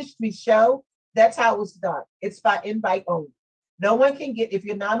do an industry show, that's how it's done. It's by invite only. No one can get, if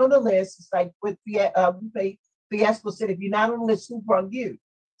you're not on the list, it's like with Fiasco said, if you're not on the list, who brought you?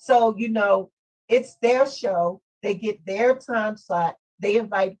 So, you know, it's their show. They get their time slot. They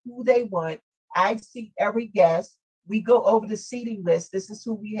invite who they want. I seat every guest. We go over the seating list. This is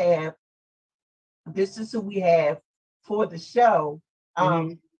who we have. This is who we have for the show.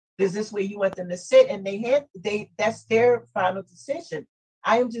 Is this where you want them to sit? And that's their final decision.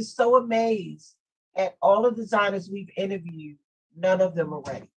 I am just so amazed at all the designers we've interviewed. None of them are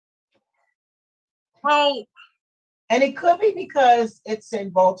ready. Oh, and it could be because it's in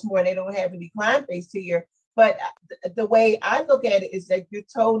Baltimore and they don't have any client base here. But the way I look at it is that you're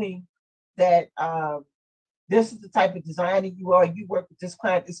toning that this is the type of designer you are. You work with this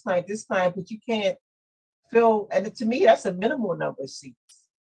client, but you can't fill. And to me, that's a minimal number of seats.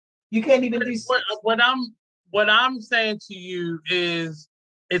 You can't even do. What I'm saying to you is,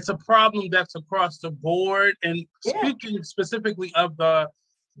 it's a problem that's across the board. And speaking specifically of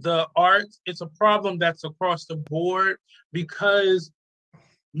the arts, it's a problem that's across the board because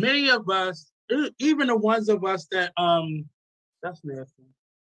many of us, even the ones of us that that's nasty.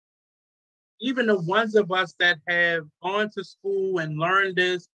 Even the ones of us that have gone to school and learned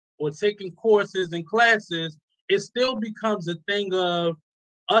this or taking courses and classes, it still becomes a thing of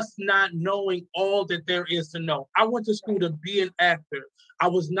us not knowing all that there is to know. I went to school to be an actor. I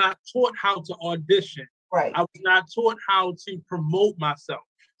was not taught how to audition. Right. I was not taught how to promote myself.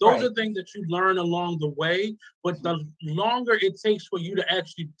 Those are things that you learn along the way, but the longer it takes for you to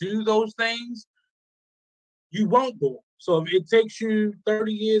actually do those things, you won't do it. So if it takes you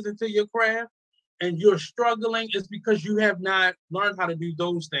 30 years into your craft and you're struggling, it's because you have not learned how to do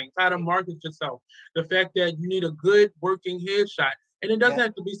those things, how to market yourself. The fact that you need a good working headshot. And it doesn't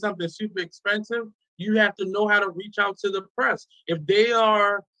have to be something super expensive. You have to know how to reach out to the press. If they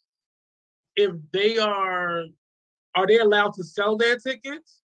are they allowed to sell their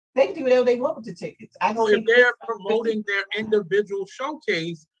tickets? They can do whatever they want with the tickets. So if they're promoting their individual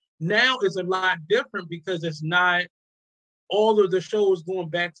showcase, now it's a lot different because it's not all of the shows going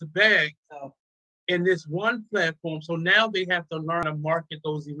back to back in this one platform. So now they have to learn to market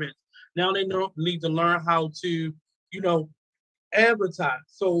those events. Now they need to learn how to, advertise.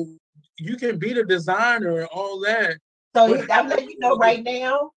 So you can be the designer and all that. So I'm letting you know right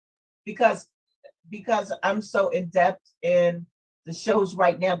now, because I'm so in depth in the shows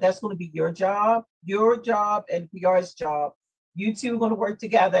right now, that's going to be your job and PR's job. You two are going to work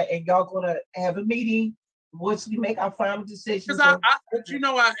together and y'all going to have a meeting once we make our final decisions. Because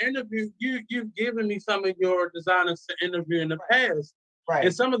I interviewed you've given me some of your designers to interview in the past. Right.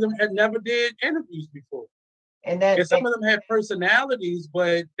 And some of them had never did interviews before. And some of them have personalities,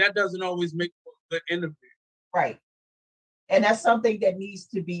 but that doesn't always make a good interview. Right. And that's something that needs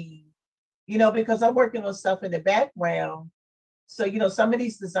to be, because I'm working on stuff in the background. So, some of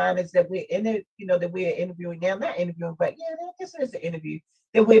these designers that we're that we're interviewing now, not interviewing, but I guess there's an interview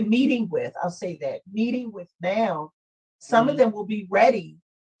that we're meeting with. I'll say that meeting with now. Some of them will be ready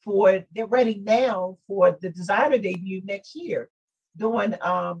they're ready now for the designer debut next year, doing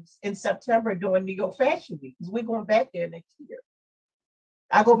in September during New York Fashion Week, because we're going back there next year.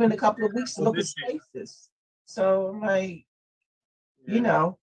 I go in a couple of weeks to look at spaces. So I'm like,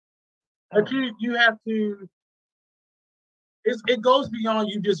 But you have to. It goes beyond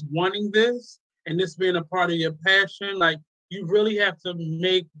you just wanting this and this being a part of your passion. Like, you really have to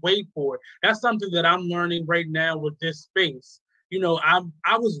make way for it. That's something that I'm learning right now with this space.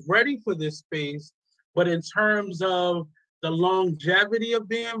 I was ready for this space, but in terms of the longevity of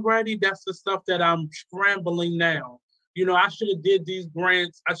being ready, that's the stuff that I'm scrambling now. I should have did these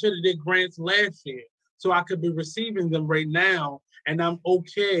grants. I should have did grants last year so I could be receiving them right now, and I'm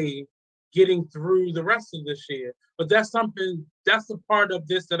okay getting through the rest of this year. But that's a part of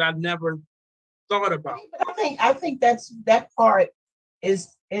this that I never thought about. I think that part is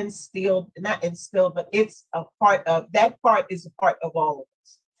not instilled, but it's a part of that part is a part of all of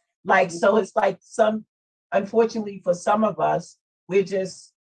us. Like, so it's like unfortunately for some of us, we're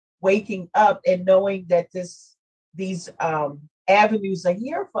just waking up and knowing that these avenues are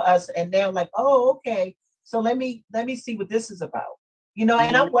here for us. And now like, oh, okay. So let me see what this is about. And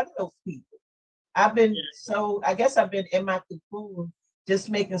I'm one of those people. I've been I guess I've been in my cocoon just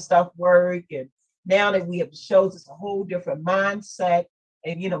making stuff work. And now that we have shows, it's a whole different mindset.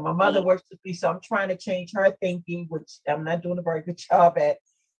 And, my mother works with me, so I'm trying to change her thinking, which I'm not doing a very good job at.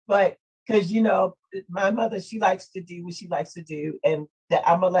 But because, my mother, she likes to do what she likes to do, and that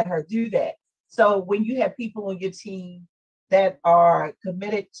I'm going to let her do that. So when you have people on your team that are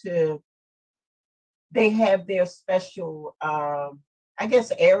committed to, they have their special, I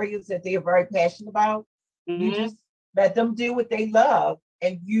guess, areas that they are very passionate about. You just let them do what they love,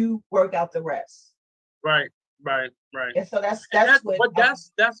 and you work out the rest. Right. And so that's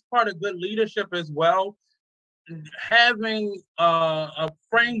part of good leadership as well. Having a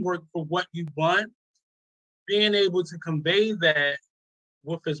framework for what you want, being able to convey that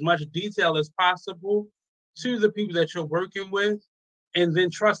with as much detail as possible to the people that you're working with, and then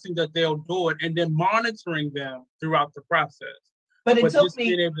trusting that they'll do it, and then monitoring them throughout the process. But it took just me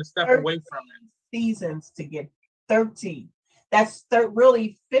being able to step away from it. Seasons to get 13. That's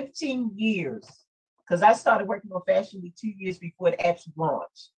really 15 years. Because I started working on Fashion Week 2 years before it actually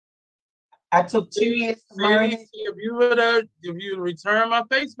launched. I took 2 years to learn. If you return my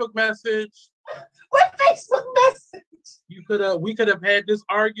Facebook message. What Facebook message? We could have had this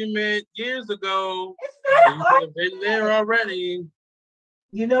argument years ago. It's not you could have been there already.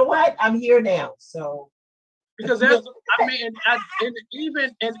 You know what? I'm here now. So because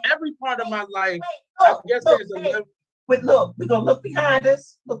even in every part of my life, I guess there's a level. But look, we're gonna look behind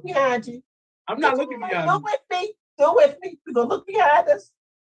us. Look behind you. I'm not looking behind you. Go with me. We're gonna look behind us.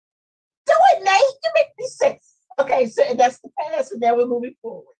 Do it, Nate. You make me sick. Okay, so that's the past, and now we're moving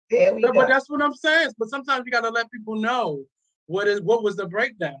forward. There we go. But that's what I'm saying. But sometimes you gotta let people know what was the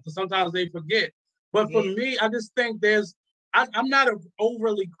breakdown? Because sometimes they forget. But for me, I just think I'm not an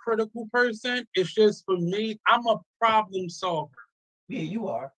overly critical person. It's just for me, I'm a problem solver. Yeah, you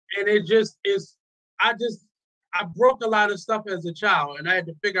are. And it just is, I broke a lot of stuff as a child and I had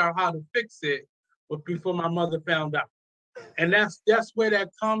to figure out how to fix it before my mother found out. And that's where that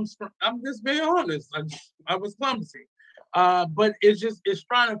comes from. I'm just being honest. I was clumsy. But it's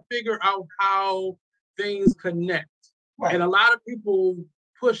trying to figure out how things connect. Right. And a lot of people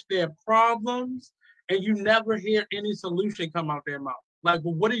push their problems and you never hear any solution come out their mouth. Like,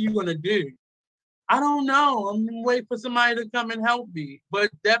 well, what are you going to do? I don't know. I'm waiting for somebody to come and help me.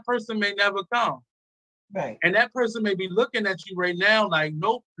 But that person may never come. Right. And that person may be looking at you right now like,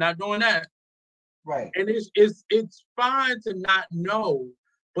 nope, not doing that. Right. And it's fine to not know,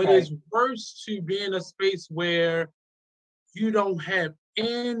 but it's worse to be in a space where you don't have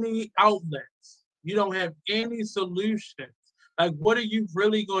any outlets. You don't have any solutions. Like, what are you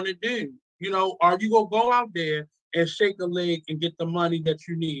really going to do? Are you going to go out there and shake a leg and get the money that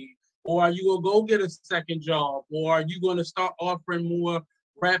you need? Or are you going to go get a second job? Or are you going to start offering more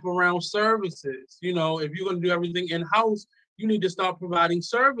wraparound services? If you're going to do everything in-house, you need to start providing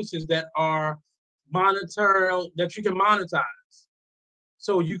services that are monetary, that you can monetize.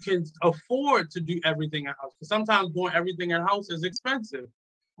 So you can afford to do everything in-house. Because sometimes doing everything in-house is expensive.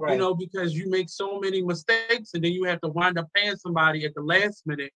 Right. Because you make so many mistakes and then you have to wind up paying somebody at the last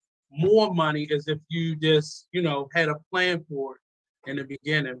minute more money as if you just, had a plan for it in the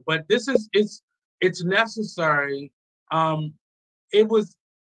beginning. But it's necessary.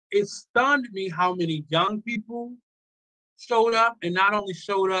 It stunned me how many young people showed up and not only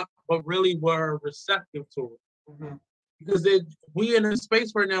showed up, but really were receptive to it. Mm-hmm. Because we in a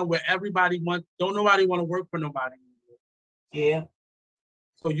space right now where don't nobody want to work for nobody anymore. Yeah.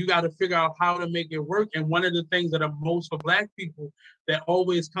 So you got to figure out how to make it work. And one of the things that are most for Black people that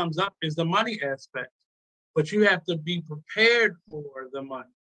always comes up is the money aspect. But you have to be prepared for the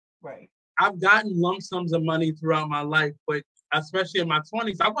money. Right. I've gotten lump sums of money throughout my life, but especially in my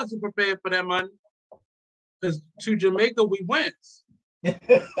 20s, I wasn't prepared for that money. Because to Jamaica, we went.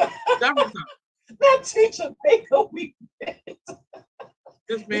 Several times. Not to Jamaica, we went.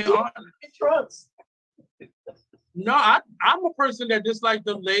 Just being honest. Trust. No, I'm a person that just like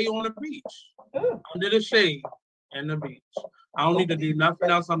to lay on the beach, under the shade and the beach. I don't need to do nothing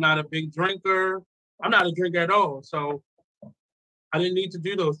else. I'm not a big drinker. I'm not a drinker at all. So I didn't need to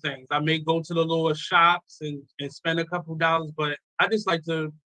do those things. I may go to the little shops and spend a couple dollars, but I just like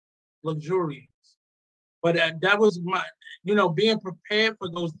to luxuriate. But that was my, being prepared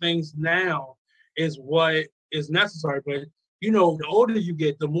for those things now is what is necessary. But the older you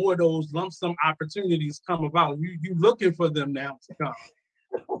get, the more those lump sum opportunities come about. You looking for them now to come.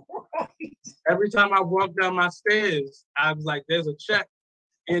 Right. Every time I walk down my stairs, I was like, there's a check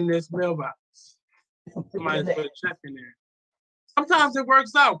in this mailbox. Somebody's put a check in there. Sometimes it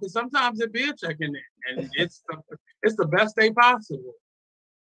works out, because sometimes it be a check in there. And it's the best day possible.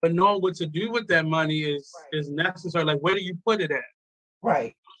 But knowing what to do with that money is necessary. Like, where do you put it at?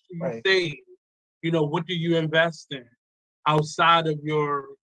 Right. What do you save? What do you invest in outside of your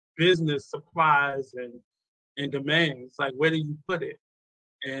business supplies and demands? Like, where do you put it?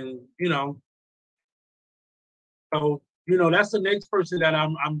 And, so, that's the next person that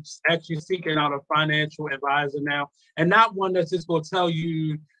I'm actually seeking out a financial advisor now. And not one that's just going to tell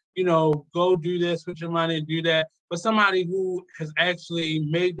you, go do this with your money and do that. But somebody who has actually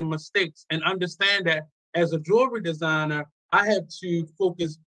made the mistakes and understand that as a jewelry designer, I have to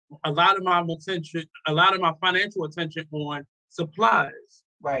focus a lot of my financial attention on supplies.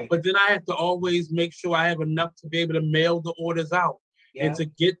 Right. But then I have to always make sure I have enough to be able to mail the orders out and to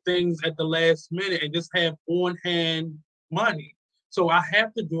get things at the last minute and just have on-hand money. So I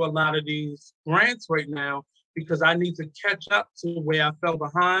have to do a lot of these grants right now because I need to catch up to where I fell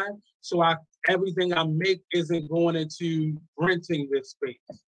behind. So everything I make isn't going into renting this space.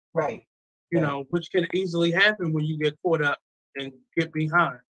 Right. Which can easily happen when you get caught up and get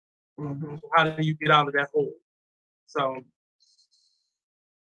behind. Mm-hmm. So how do you get out of that hole? So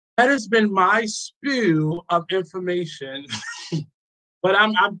that has been my spew of information. But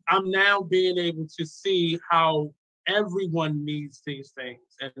I'm now being able to see how everyone needs these things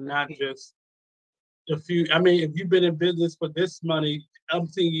and not just a few. I mean, if you've been in business for this many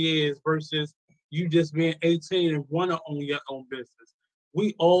umpteen years versus you just being 18 and want to own your own business,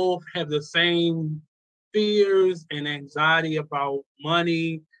 we all have the same fears and anxiety about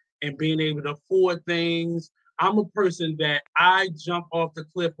money and being able to afford things. I'm a person that I jump off the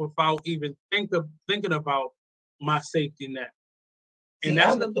cliff without even thinking about my safety net. And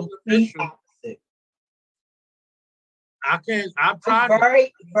that's the opposite. I've I'm tried it.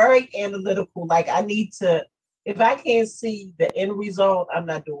 very, very analytical. Like I need to, if I can't see the end result, I'm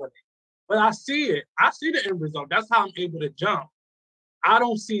not doing it. But I see it. I see the end result. That's how I'm able to jump. I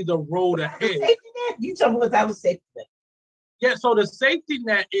don't see the road The ahead. safety net? You told me without a safety net. Yeah, so the safety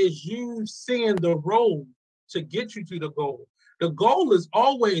net is you seeing the road to get you to the goal. The goal is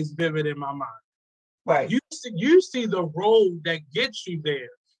always vivid in my mind. Right. You see the road that gets you there,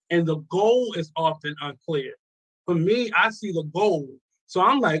 and the goal is often unclear. For me, I see the goal. So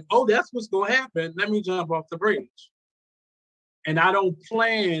I'm like, oh, that's what's gonna happen. Let me jump off the bridge. And I don't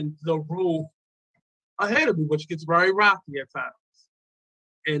plan the road ahead of me, which gets very rocky at times.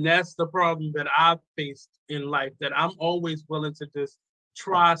 And that's the problem that I've faced in life, that I'm always willing to just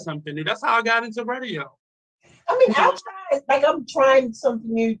try something new. That's how I got into radio. I mean, I'll try, like I'm trying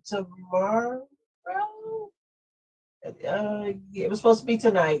something new tomorrow. It was supposed to be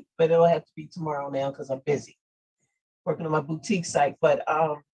tonight, but it'll have to be tomorrow now because I'm busy working on my boutique site. But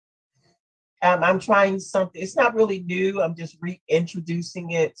I'm trying something. It's not really new. I'm just reintroducing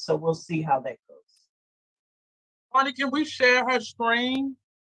it. So we'll see how that goes. Honey, can we share her screen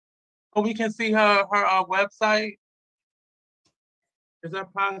so we can see her website? Is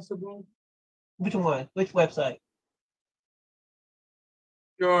that possible? Which one? Which website?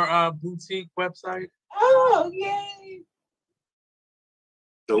 Your boutique website? Oh, yay.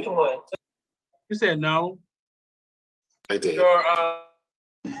 Nope. Which one? You said no. I did. Your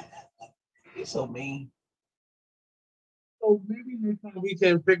You're so mean. so maybe next time we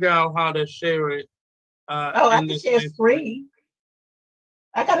can figure out how to share it. I can share screen.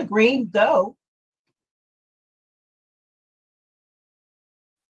 I got a green go.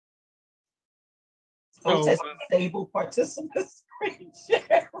 So, stable participant screen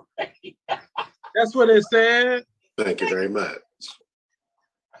share. that's what it said. Thank you very much.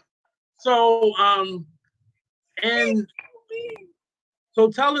 So and so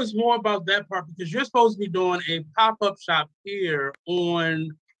tell us more about that part, because you're supposed to be doing a pop-up shop here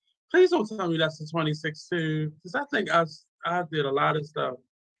on, please don't tell me that's the 26th too, because I think I did a lot of stuff.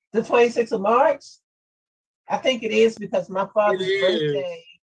 The 26th of March? I think it is because my father's birthday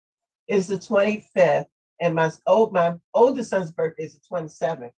is the 25th, and my oldest son's birthday is the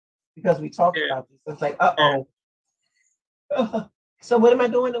 27th, because we talked about this. It's like, uh-oh. So what am I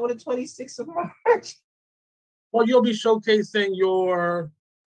doing on the 26th of March? Well, you'll be showcasing your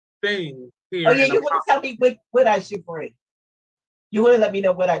thing here. Oh, yeah, you want to tell me what I should bring. You want to let me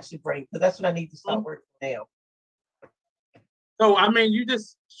know what I should bring, because that's what I need to start working now. So, I mean, you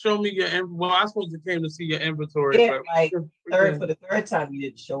just show me your, well, I suppose you came to see your inventory. Yeah, like for the third time you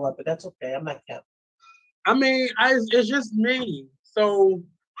didn't show up, but that's okay. I'm not counting. I mean, it's just me. So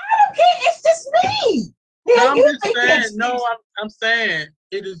I don't care. It's just me. Yeah, I'm just saying, I'm saying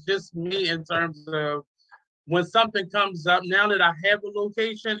it is just me in terms of when something comes up. Now that I have a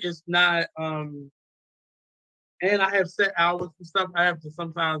location, it's not, and I have set hours and stuff. I have to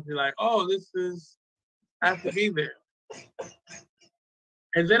sometimes be like, oh, I have to be there.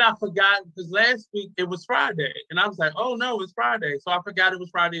 And then I forgot, because last week it was Friday. And I was like, oh no, it's Friday. So I forgot it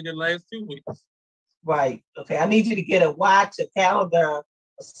was Friday the last 2 weeks. Right. Okay. I need you to get a watch, a calendar,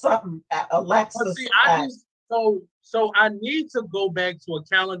 something, Alexa. See, so I need to go back to a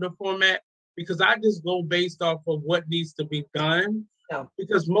calendar format, because I just go based off of what needs to be done. No.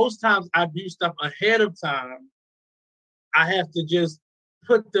 Because most times I do stuff ahead of time. I have to just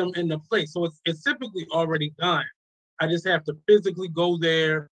put them into place. So it's typically already done. I just have to physically go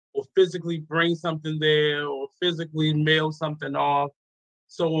there, or physically bring something there, or physically mail something off,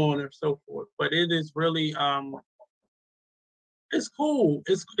 so on and so forth. But it is really, it's cool.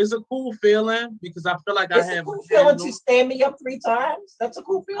 It's a cool feeling, because I feel like it's I have a cool feeling to stand me up 3 times. That's a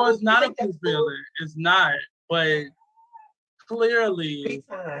cool feeling. No, it's not a cool feeling. It's not. But clearly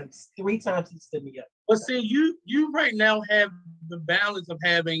 3 times he stood me up. But see, you right now have the balance of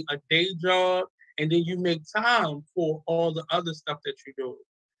having a day job, and then you make time for all the other stuff that you do.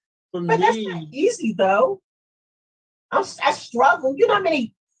 For but me, that's not easy though. I struggle. You know how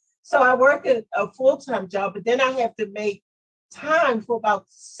many? So I work a full-time job, but then I have to make time for about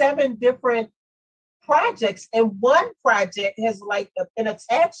 7 different projects, and one project has like an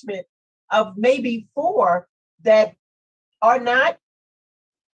attachment of maybe 4 that are not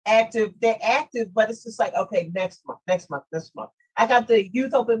active. They're active, but it's just like, okay, next month. I got the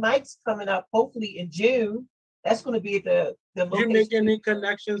youth open mics coming up, hopefully in June. That's going to be the Did you make any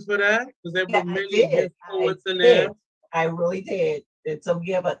connections for that? Because there were many good poets in there. I really did. And so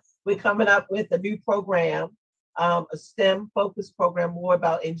we're coming up with a new program, a STEM focused program, more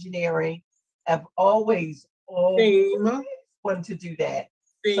about engineering. I've always wanted to do that.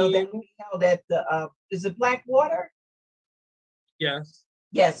 So that we held at the is it Blackwater? Yes.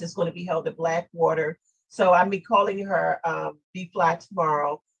 Yes, it's going to be held at Blackwater. So I'm be calling her B Fly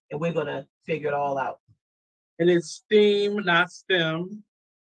tomorrow, and we're going to figure it all out. And it's STEAM, not STEM.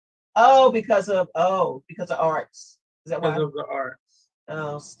 Because of arts. Is that why? Because of the arts.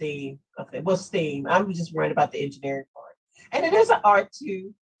 Oh, STEAM. Okay, well, STEAM. I'm just worried about the engineering part, and it is an art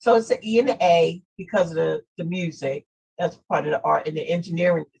too. So it's an E and an A because of the music. That's part of the art, and the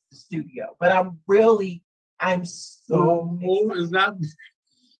engineering is the studio. But I'm so it's not.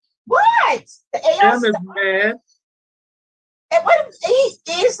 What? The A M is math. And what E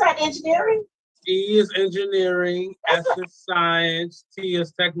is not engineering? E is engineering, S is science, T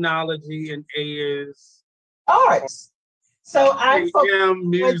is technology, and A is arts. So I'm M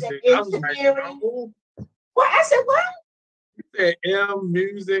music. Engineering. What? I said what? You said M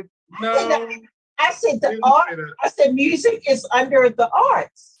music. No. I said the art. I said music is under the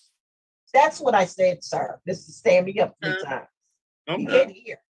arts. That's what I said, sir. This is stand me up 3 times. Okay. You can't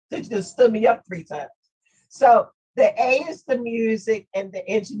hear. They just stood me up 3 times. So the A is the music and the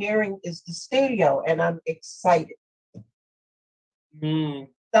engineering is the studio, and I'm excited.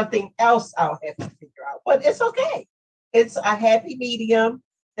 Something else I'll have to figure out, but it's okay. It's a happy medium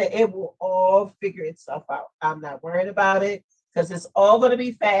that it will all figure itself out. I'm not worried about it because it's all going to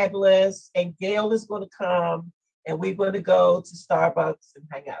be fabulous, and Gail is going to come, and we're going to go to Starbucks and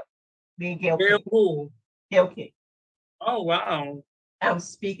hang out. Me and Gail. Gail who? Gail King. Oh, wow. I'm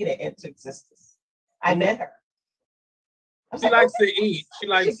speaking it into existence. I met her. She likes to eat. She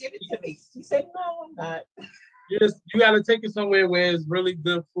likes to give it to me. She said, no, I'm not. You got to take it somewhere where it's really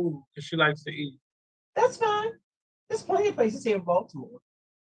good food because she likes to eat. That's fine. There's plenty of places here in Baltimore.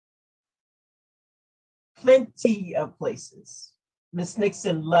 Plenty of places. Miss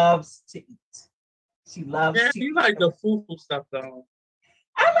Nixon loves to eat. She loves to eat. You like the food stuff, though.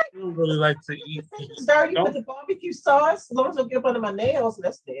 I don't really like to eat. It's dirty with the barbecue sauce. As long as I don't get up under my nails,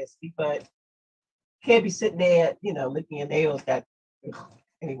 that's nasty. But can't be sitting there, licking your nails.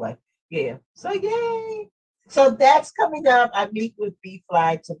 Anyway, yeah. So yay. So that's coming up. I meet with B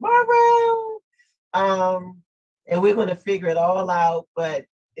Fly tomorrow. And we're going to figure it all out, but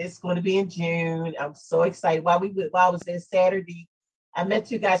it's going to be in June. I'm so excited. While I was there Saturday, I met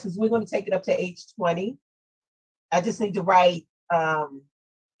you guys because we're going to take it up to age 20. I just need to write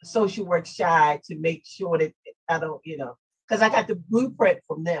social work shy to make sure that I don't, because I got the blueprint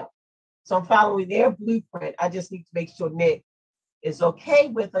from them. So I'm following their blueprint. I just need to make sure Nick is okay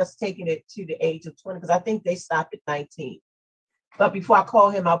with us taking it to the age of 20, because I think they stop at 19. But before I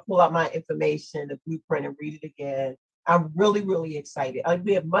call him, I'll pull out my information, the blueprint, and read it again. I'm really, really excited.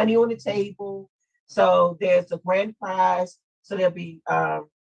 We have money on the table. So there's a grand prize. So there'll be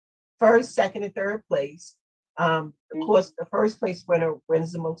first, second, and third place. Of course, the first place winner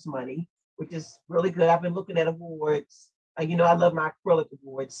wins the most money, which is really good. I've been looking at awards. I love my acrylic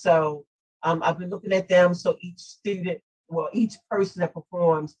awards. So I've been looking at them. So each person that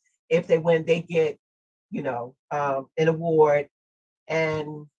performs, if they win, they get, an award.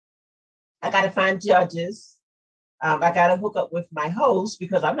 And I got to find judges. I got to hook up with my host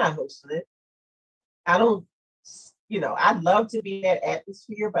because I'm not hosting it. I don't, I'd love to be in that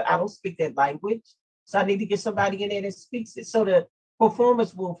atmosphere, but I don't speak that language. So I need to get somebody in there that speaks it so the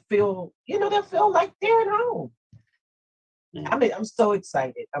performers will feel, they'll feel like they're at home. I'm so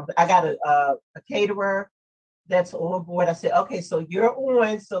excited. I got a caterer that's on board. I said, okay, so you're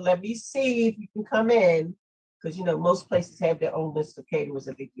on. So let me see if you can come in. Because, most places have their own list of caterers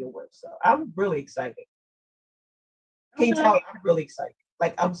that they deal with. So I'm really excited. Can you tell? I'm really excited.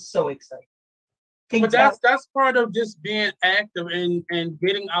 Like, I'm so excited. But that's part of just being active and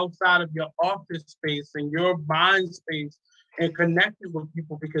getting outside of your office space and your mind space and connecting with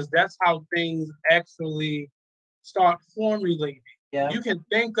people, because that's how things actually start formulating. Yeah. You can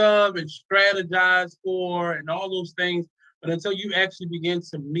think of and strategize for and all those things, but until you actually begin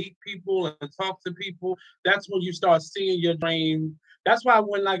to meet people and talk to people, that's when you start seeing your dream. That's why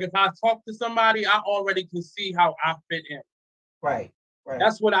if I talk to somebody, I already can see how I fit in. Right.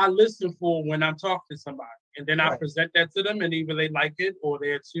 That's what I listen for when I'm talking to somebody. And then I present that to them, and either they like it or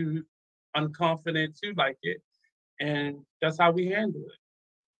they're too unconfident to like it. And that's how we handle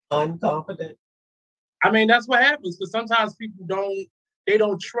it. Unconfident. I mean, that's what happens, because sometimes people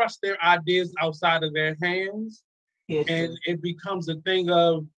don't trust their ideas outside of their hands. And it becomes a thing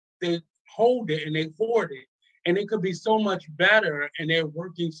of they hold it and they hoard it. And it could be so much better, and they're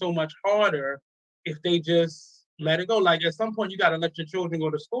working so much harder if they just let it go. Like, at some point, you got to let your children go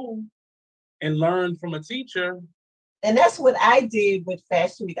to school and learn from a teacher. And that's what I did with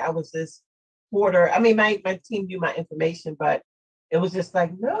Fashion Week. I was this hoarder. I mean, my team knew my information, but It was just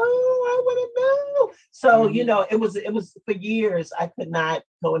like, no, I want to know. So, it was for years I could not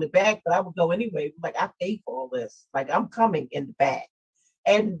go in the back, but I would go anyway. Like, I paid for all this. Like, I'm coming in the back.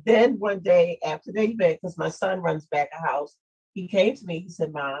 And then one day after the event, because my son runs back a house, he came to me. He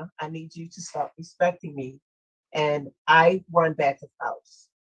said, "Ma, I need you to start respecting me." And I run back the house.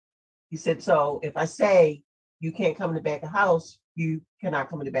 He said, "So if I say you can't come in the back of the house, you cannot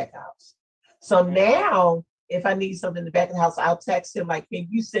come in the back of the house." So now, if I need something in the back of the house, I'll text him like, "Can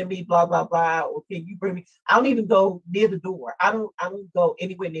you send me blah blah blah?" Or "Can you bring me?" I don't even go near the door. I don't go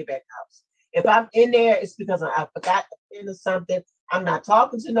anywhere near back of the house. If I'm in there, it's because I forgot a pen or something. I'm not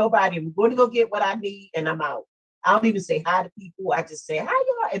talking to nobody. I'm going to go get what I need and I'm out. I don't even say hi to people. I just say hi,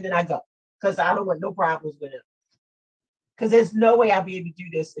 y'all, and then I go because I don't want no problems with him. Because there's no way I'll be able to do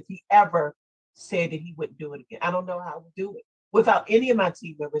this if he ever said that he wouldn't do it again. I don't know how I would do it. Without any of my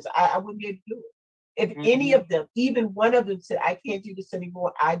team members, I wouldn't be able to do it. If any of them, even one of them said, "I can't do this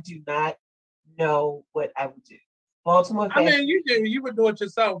anymore," I do not know what I would do. Baltimore. I mean, you would do it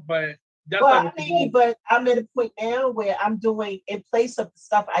yourself, but that's but I'm at a point now where I'm doing in place of the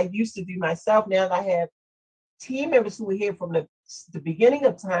stuff I used to do myself. Now that I have team members who were here from the beginning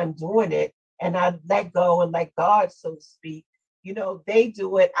of time doing it, and I let go and let God, so to speak. They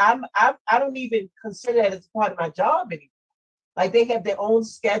do it. I don't even consider that as part of my job anymore. Like, they have their own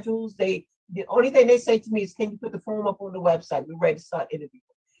schedules. The only thing they say to me is, "Can you put the form up on the website? We're ready to start interviewing,"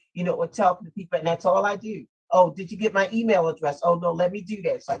 or talking to people, and that's all I do. "Oh, did you get my email address?" "Oh, no, let me do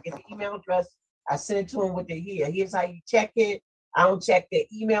that." So I get the email address. I send it to them with the here's how you check it. I don't check their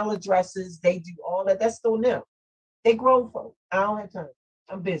email addresses. They do all that. That's still them. They grown folk. I don't have time.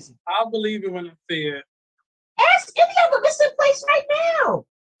 I'm busy. I'll believe it when I see it. Ask any of them. It's in place right now.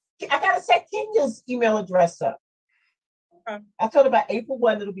 I gotta set Kenya's email address up. Okay. I told her about April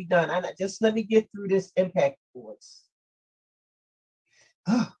 1 it'll be done. Just let me get through this impact awards.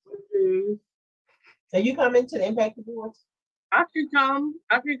 Are you coming to the impact awards? I can come.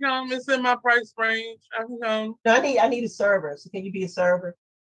 It's in my price range. I can come. No, I need a server. So can you be a server?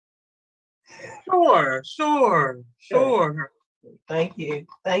 Sure. Thank you.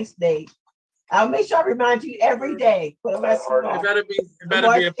 Thanks, Nate. I'll make sure I remind you every day. It better be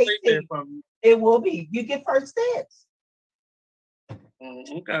a plate there from you. It will be. You get first dibs.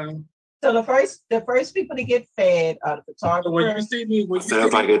 Okay. So the first people to get fed are the photographers. So when you see me,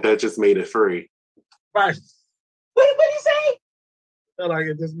 sounds like that just made it free. Right. What did he say? Sounds like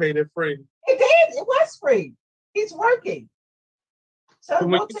it just made it free. It did. It was free. He's working. So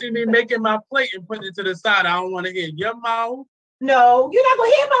when you see me making my plate and putting it to the side, I don't want to hear your mouth. No, you're not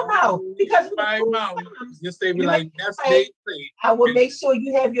gonna hear my mouth because my mouth. Just say me like that's Nate's plate. I will make sure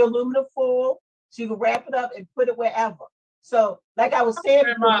you have your aluminum foil so you can wrap it up and put it wherever. So, like I was saying,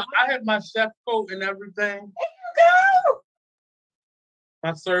 I have my chef coat and everything. There you go.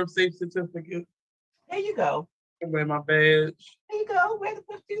 My serve safe certificate. There you go. I wear my badge. There you go. Where the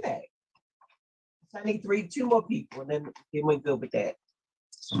fuck do that? So I need two more people, and then we're good with that.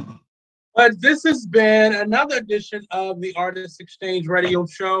 But this has been another edition of the Artist Exchange Radio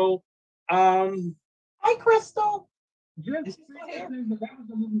Show. Hi, Crystal. Yes,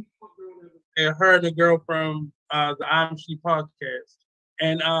 her, the girl from the I'm She podcast,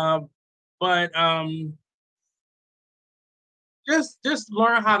 and just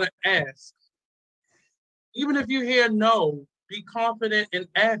learn how to ask. Even if you hear no, be confident in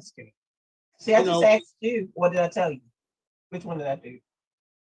asking. See, I just asked you. What did I tell you? Which one did I do?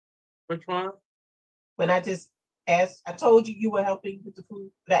 Which one? When I just asked, I told you were helping with the food.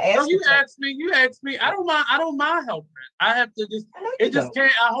 But I asked. No, you asked me. I don't mind helping. I have to just. It just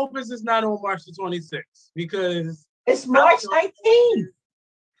can't. I hope it's just not on March the 26th because it's March 19th.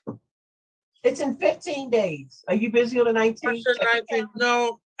 It's in 15 days. Are you busy on the 19th? March the 19th.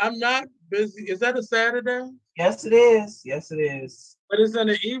 No, I'm not busy. Is that a Saturday? Yes, it is. Yes, it is. But it's in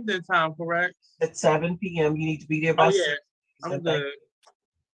the evening time, correct? At 7 p.m. You need to be there by 6. I'm good.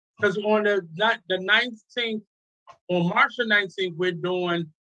 Because on the 19th, on March the 19th, we're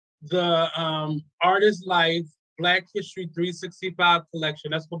doing the Artist Life Black History 365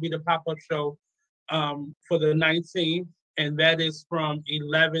 collection. That's going to be the pop-up show for the 19th, and that is from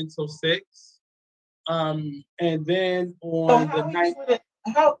 11 till 6. And then on the 19th...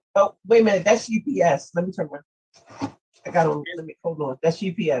 wait a minute, that's UPS. Let me turn around. Hold on. That's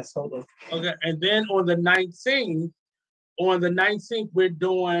UPS. Hold on. Okay, and then on the 19th, we're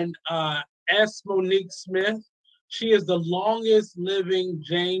doing S. Monique Smith. She is the longest living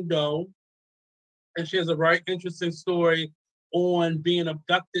Jane Doe, and she has a very interesting story on being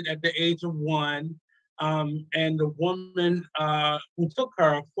abducted at the age of 1. And the woman who took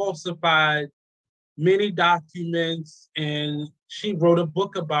her falsified many documents, and she wrote a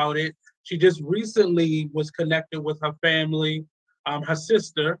book about it. She just recently was connected with her family, her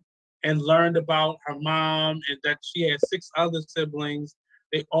sister, and learned about her mom and that she had 6 other siblings.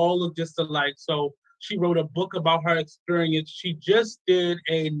 They all look just alike. So she wrote a book about her experience. She just did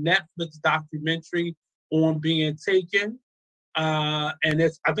a Netflix documentary on being taken. And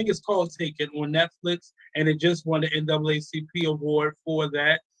I think it's called Taken on Netflix, and it just won the NAACP award for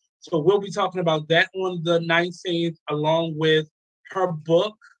that. So we'll be talking about that on the 19th, along with her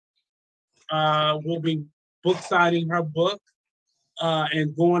book. We'll be book signing her book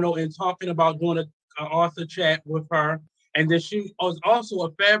and going on and talking about doing an author chat with her. And then she was also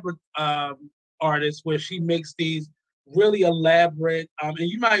a fabric artist where she makes these really elaborate. And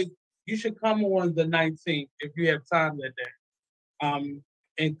you should come on the 19th if you have time that day.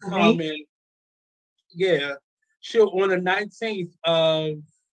 And come in. Yeah, she'll on the 19th of.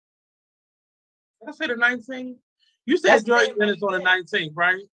 Did I say the 19th? You said Joy Dennis on the 19th,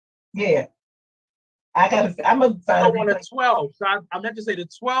 right? Yeah. I'm gonna find on the 12th. So I meant to say the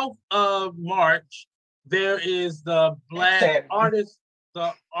 12th of March. There is the Black Artist,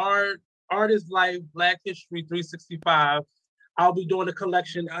 Artist Life Black History 365. I'll be doing a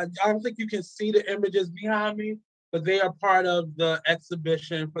collection. I don't think you can see the images behind me, but they are part of the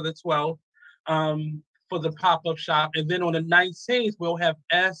exhibition for the 12th for the pop-up shop. And then on the 19th, we'll have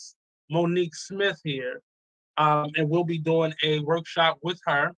S. Monique Smith here. And we'll be doing a workshop with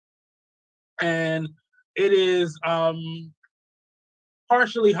her. And it is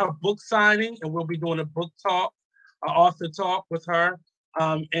partially her book signing, and we'll be doing a book talk, an author talk with her.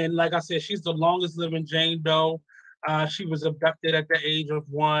 And like I said, she's the longest living Jane Doe. She was abducted at the age of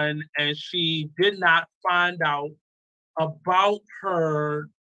 1, and she did not find out about her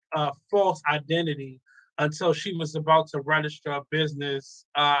false identity until she was about to register a business,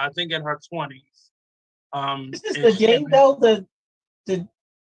 I think in her 20s. This is the Jane Doe,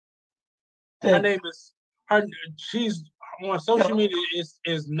 her name is she's on social media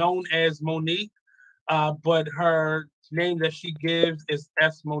is known as Monique, but her name that she gives is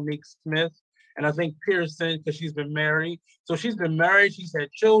S. Monique Smith. And I think Pearson, because she's been married. So she's been married, she's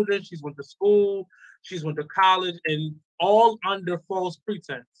had children, she's went to school, she's went to college, and all under false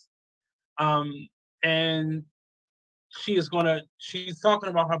pretense. And she's talking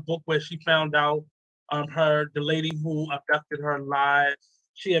about her book where she found out the lady who abducted her lied.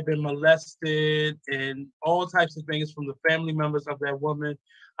 She had been molested and all types of things from the family members of that woman.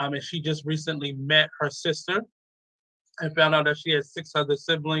 And she just recently met her sister and found out that she had 6 other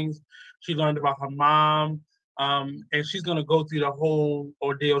siblings. She learned about her mom, and she's going to go through the whole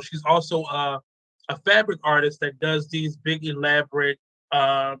ordeal. She's also a fabric artist that does these big, elaborate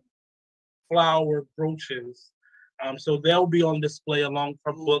flower brooches. So they'll be on display along with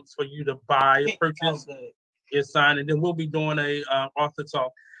her books for you to buy, purchase, get signed, and then we'll be doing a author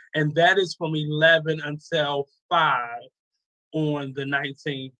talk. And that is from 11 until 5 on the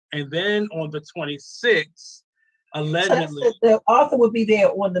 19th. And then on the 26th, allegedly. So the author will be there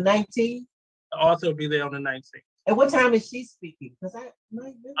on the 19th? The author will be there on the 19th. And what time is she speaking?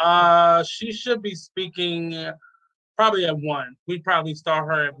 She should be speaking probably at 1. We probably start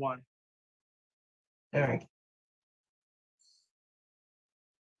her at 1. All right.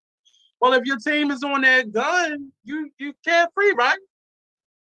 Well, if your team is on that gun, you carefree, right?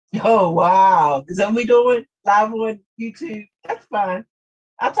 Oh, wow. Is that what we doing? Live on YouTube? That's fine.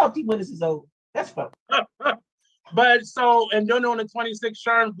 I'll talk to you when this is over. That's fine. But so, and then on the 26th,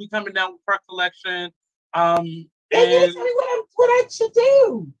 Sharon be coming down with her collection. And tell me what I should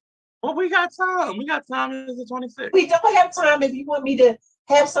do. Well, we got time. We got time. It's the 26th. We don't have time if you want me to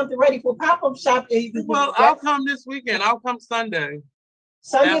have something ready for pop-up shop. Well, I'll come this weekend. I'll come Sunday.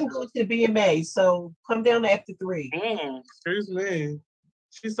 Sunday I'm going to BMA, so come down after 3. Excuse me.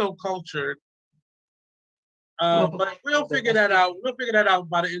 She's so cultured. But we'll figure that out. We'll figure that out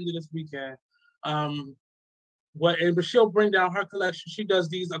by the end of this weekend. But she'll bring down her collection. She does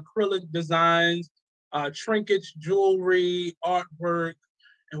these acrylic designs, trinkets, jewelry, artwork,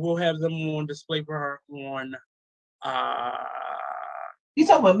 and we'll have them on display for her on. You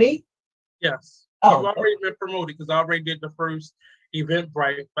talking about me? Yes. Oh, I've already been promoted because I already did the first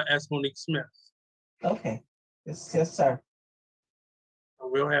Eventbrite for S. Monique Smith. Okay. Yes, sir. So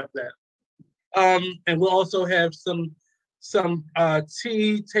we'll have that. And we'll also have some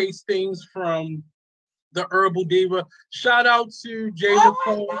tea tastings from the Herbal Diva. Shout out to Jada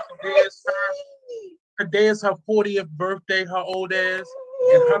Cole. Today is her 40th birthday, her old ass.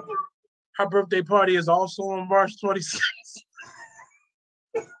 And her birthday party is also on March 26th.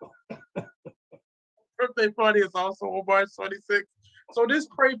 Birthday party is also on March 26th. So just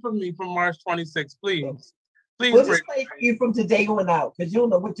pray for me from March 26th, please. Please We'll pray. just pray for you from today on out because you don't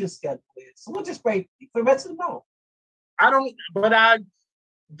know what your schedule is. So we'll just pray for you for the rest of the month.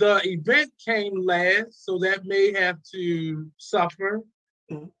 The event came last, so that may have to suffer.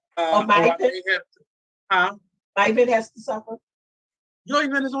 My event has to suffer. Your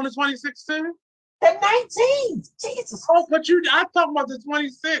event is on the 26th too? The 19th. Jesus. Oh, but I'm talking about the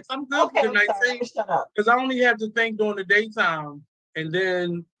 26th. I'm good with the 19th. Shut up. Because I only have to think during the daytime, and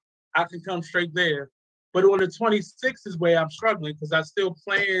then I can come straight there. But on the 26th is where I'm struggling because I still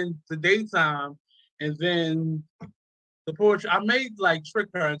plan the daytime, and then the poetry. I made like trick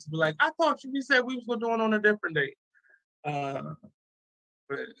her and be like, I thought you said we was going to do it on a different date. But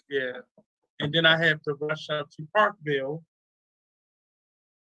yeah, and then I have to rush up to Parkville.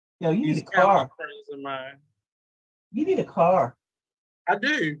 Yo, you need a car. You need a car. I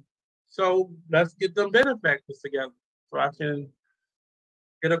do. So let's get them benefactors together so I can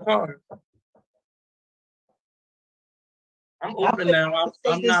get a car. I'm open now.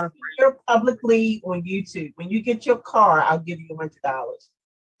 I'm not afraid. You're publicly on YouTube. When you get your car, I'll give you $100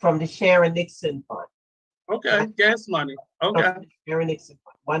 from the Sharon Nixon Fund. Okay, gas money. Okay. Sharon Nixon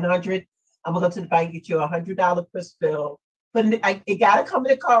Fund. 100. I'm gonna go to the bank and get you $100 per spill. But it gotta come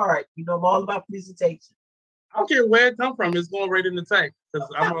in a card. You know, I'm all about presentation. I don't care where it come from. It's going right in the tank because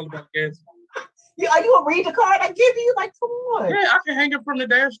I'm all about gas money. Are you gonna read the card I give you? Like, come on. Yeah, I can hang it from the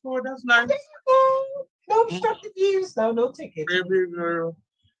dashboard. That's nice. There you go. No obstructive use, no ticket.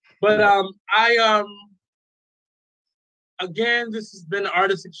 But again, this has been the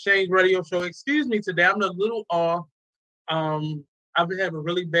Artist Exchange Radio Show. Excuse me today. I'm a little off. I've been having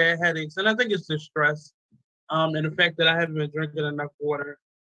really bad headaches, and I think it's the stress. And the fact that I haven't been drinking enough water.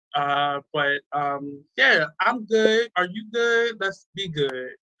 But yeah, I'm good. Are you good? Let's be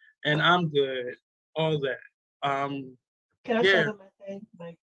good. And I'm good. All that. Can I show them my thing?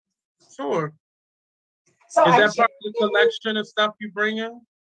 Like, sure. So is that part of the collection of stuff you bring in?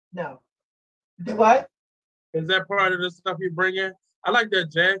 No. Do what? Is that part of the stuff you bring in? I like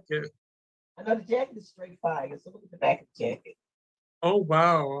that jacket. I know the jacket is straight fire. So look at the back of the jacket. Oh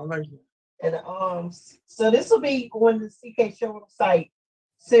wow, I like it. And so this will be on the CK Showroom site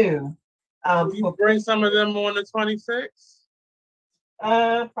soon. Will you bring some of them on the 26th?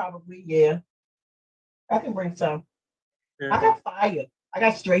 Probably, yeah. I can bring some. Yeah. I got fire. I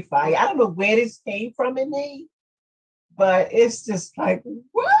got straight fire. I don't know where this came from in me, but it's just like,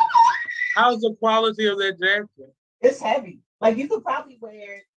 what? How's the quality of that jacket? It's heavy. Like you could probably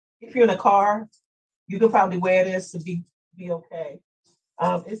wear it if you're in a car. You could probably wear this to be okay.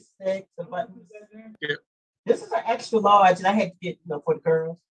 It's thick. The buttons. Yeah. This is an extra large, and I had to get, for the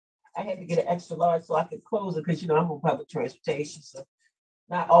girls, I had to get an extra large so I could close it because I'm on public transportation, so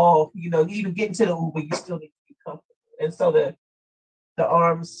not all, even getting to the Uber, you still need to be comfortable. And so the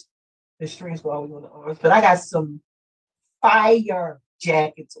arms, the strings go always on the arms, but I got some fire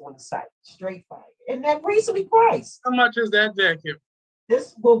jackets on the site, straight fire, and they're reasonably priced. How much is that jacket?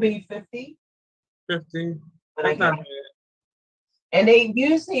 This will be $50. 50. That's not bad. And they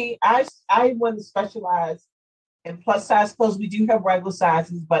usually, I want to specialize in plus size clothes. We do have regular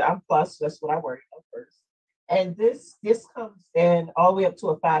sizes, but I'm plus. That's what I worry about first. And this comes in all the way up to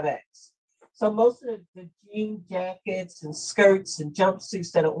a 5X. So most of the jean jackets and skirts and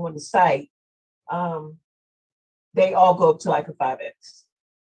jumpsuits that are on the site, they all go up to like a 5X.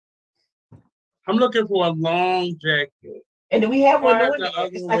 I'm looking for a long jacket. And then we have one on the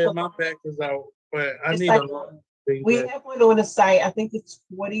other way my back is out, but I need a long. We have one on the site. I think it's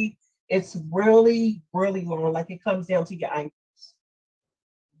 40. It's really, really long. Like it comes down to your ankles.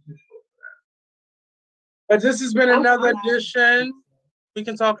 But this has been another edition. We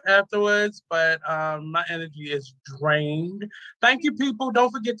can talk afterwards, but my energy is drained. Thank you, people.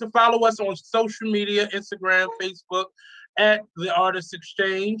 Don't forget to follow us on social media, Instagram, Facebook, at The Artist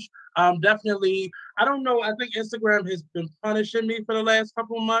Exchange. Definitely, I don't know. I think Instagram has been punishing me for the last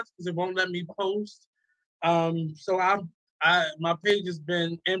couple of months because it won't let me post. So my page has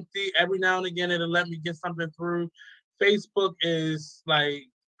been empty. Every now and again, it'll let me get something through. Facebook is like,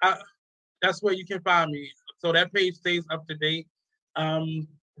 that's where you can find me. So that page stays up to date.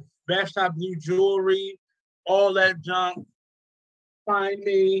 Bash Top Blue Jewelry, all that junk. Find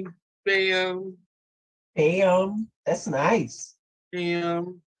me, bam. Bam, that's nice.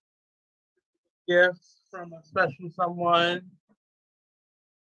 Bam. Gifts from a special someone.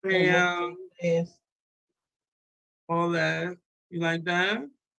 Bam. Yes. All that. You like that?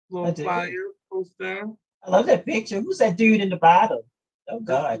 Little flyer poster. I love that picture. Who's that dude in the bottom? Oh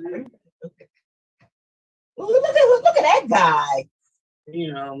God. Look at that guy.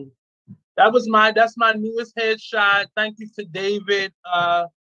 Damn. That's my newest headshot. Thank you to David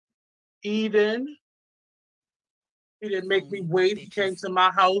Eden. He didn't make me wait. He came to my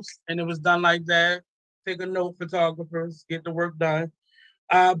house and it was done like that. Take a note, photographers, get the work done.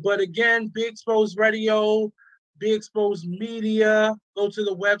 But again, Be Exposed Radio, Be Exposed Media. Go to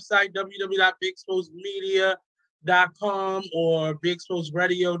the website, www.beexposedmedia.com or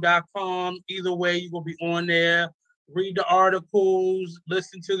beexposedradio.com. Either way, you will be on there. Read the articles,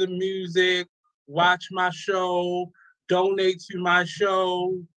 listen to the music, watch my show, donate to my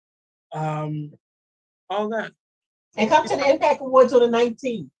show, all that. And come to the Impact Awards on the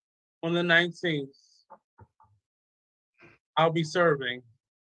 19th. On the 19th. I'll be serving.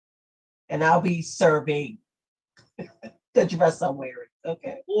 And I'll be serving the dress I'm wearing.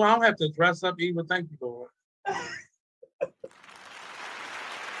 Okay. Oh, I don't have to dress up even. Thank you, Lord.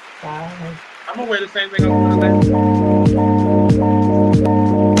 Bye. I'm gonna wear the same thing I wore last time.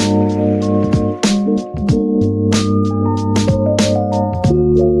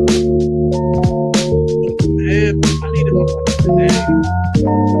 Man, I needed my today.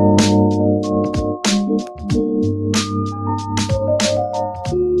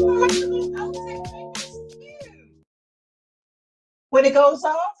 When it goes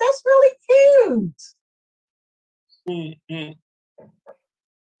off, that's really cute. Mm-hmm.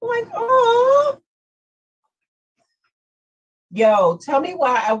 Like, oh. Yo, tell me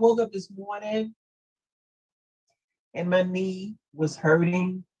why I woke up this morning and my knee was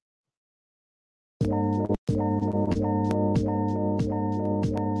hurting.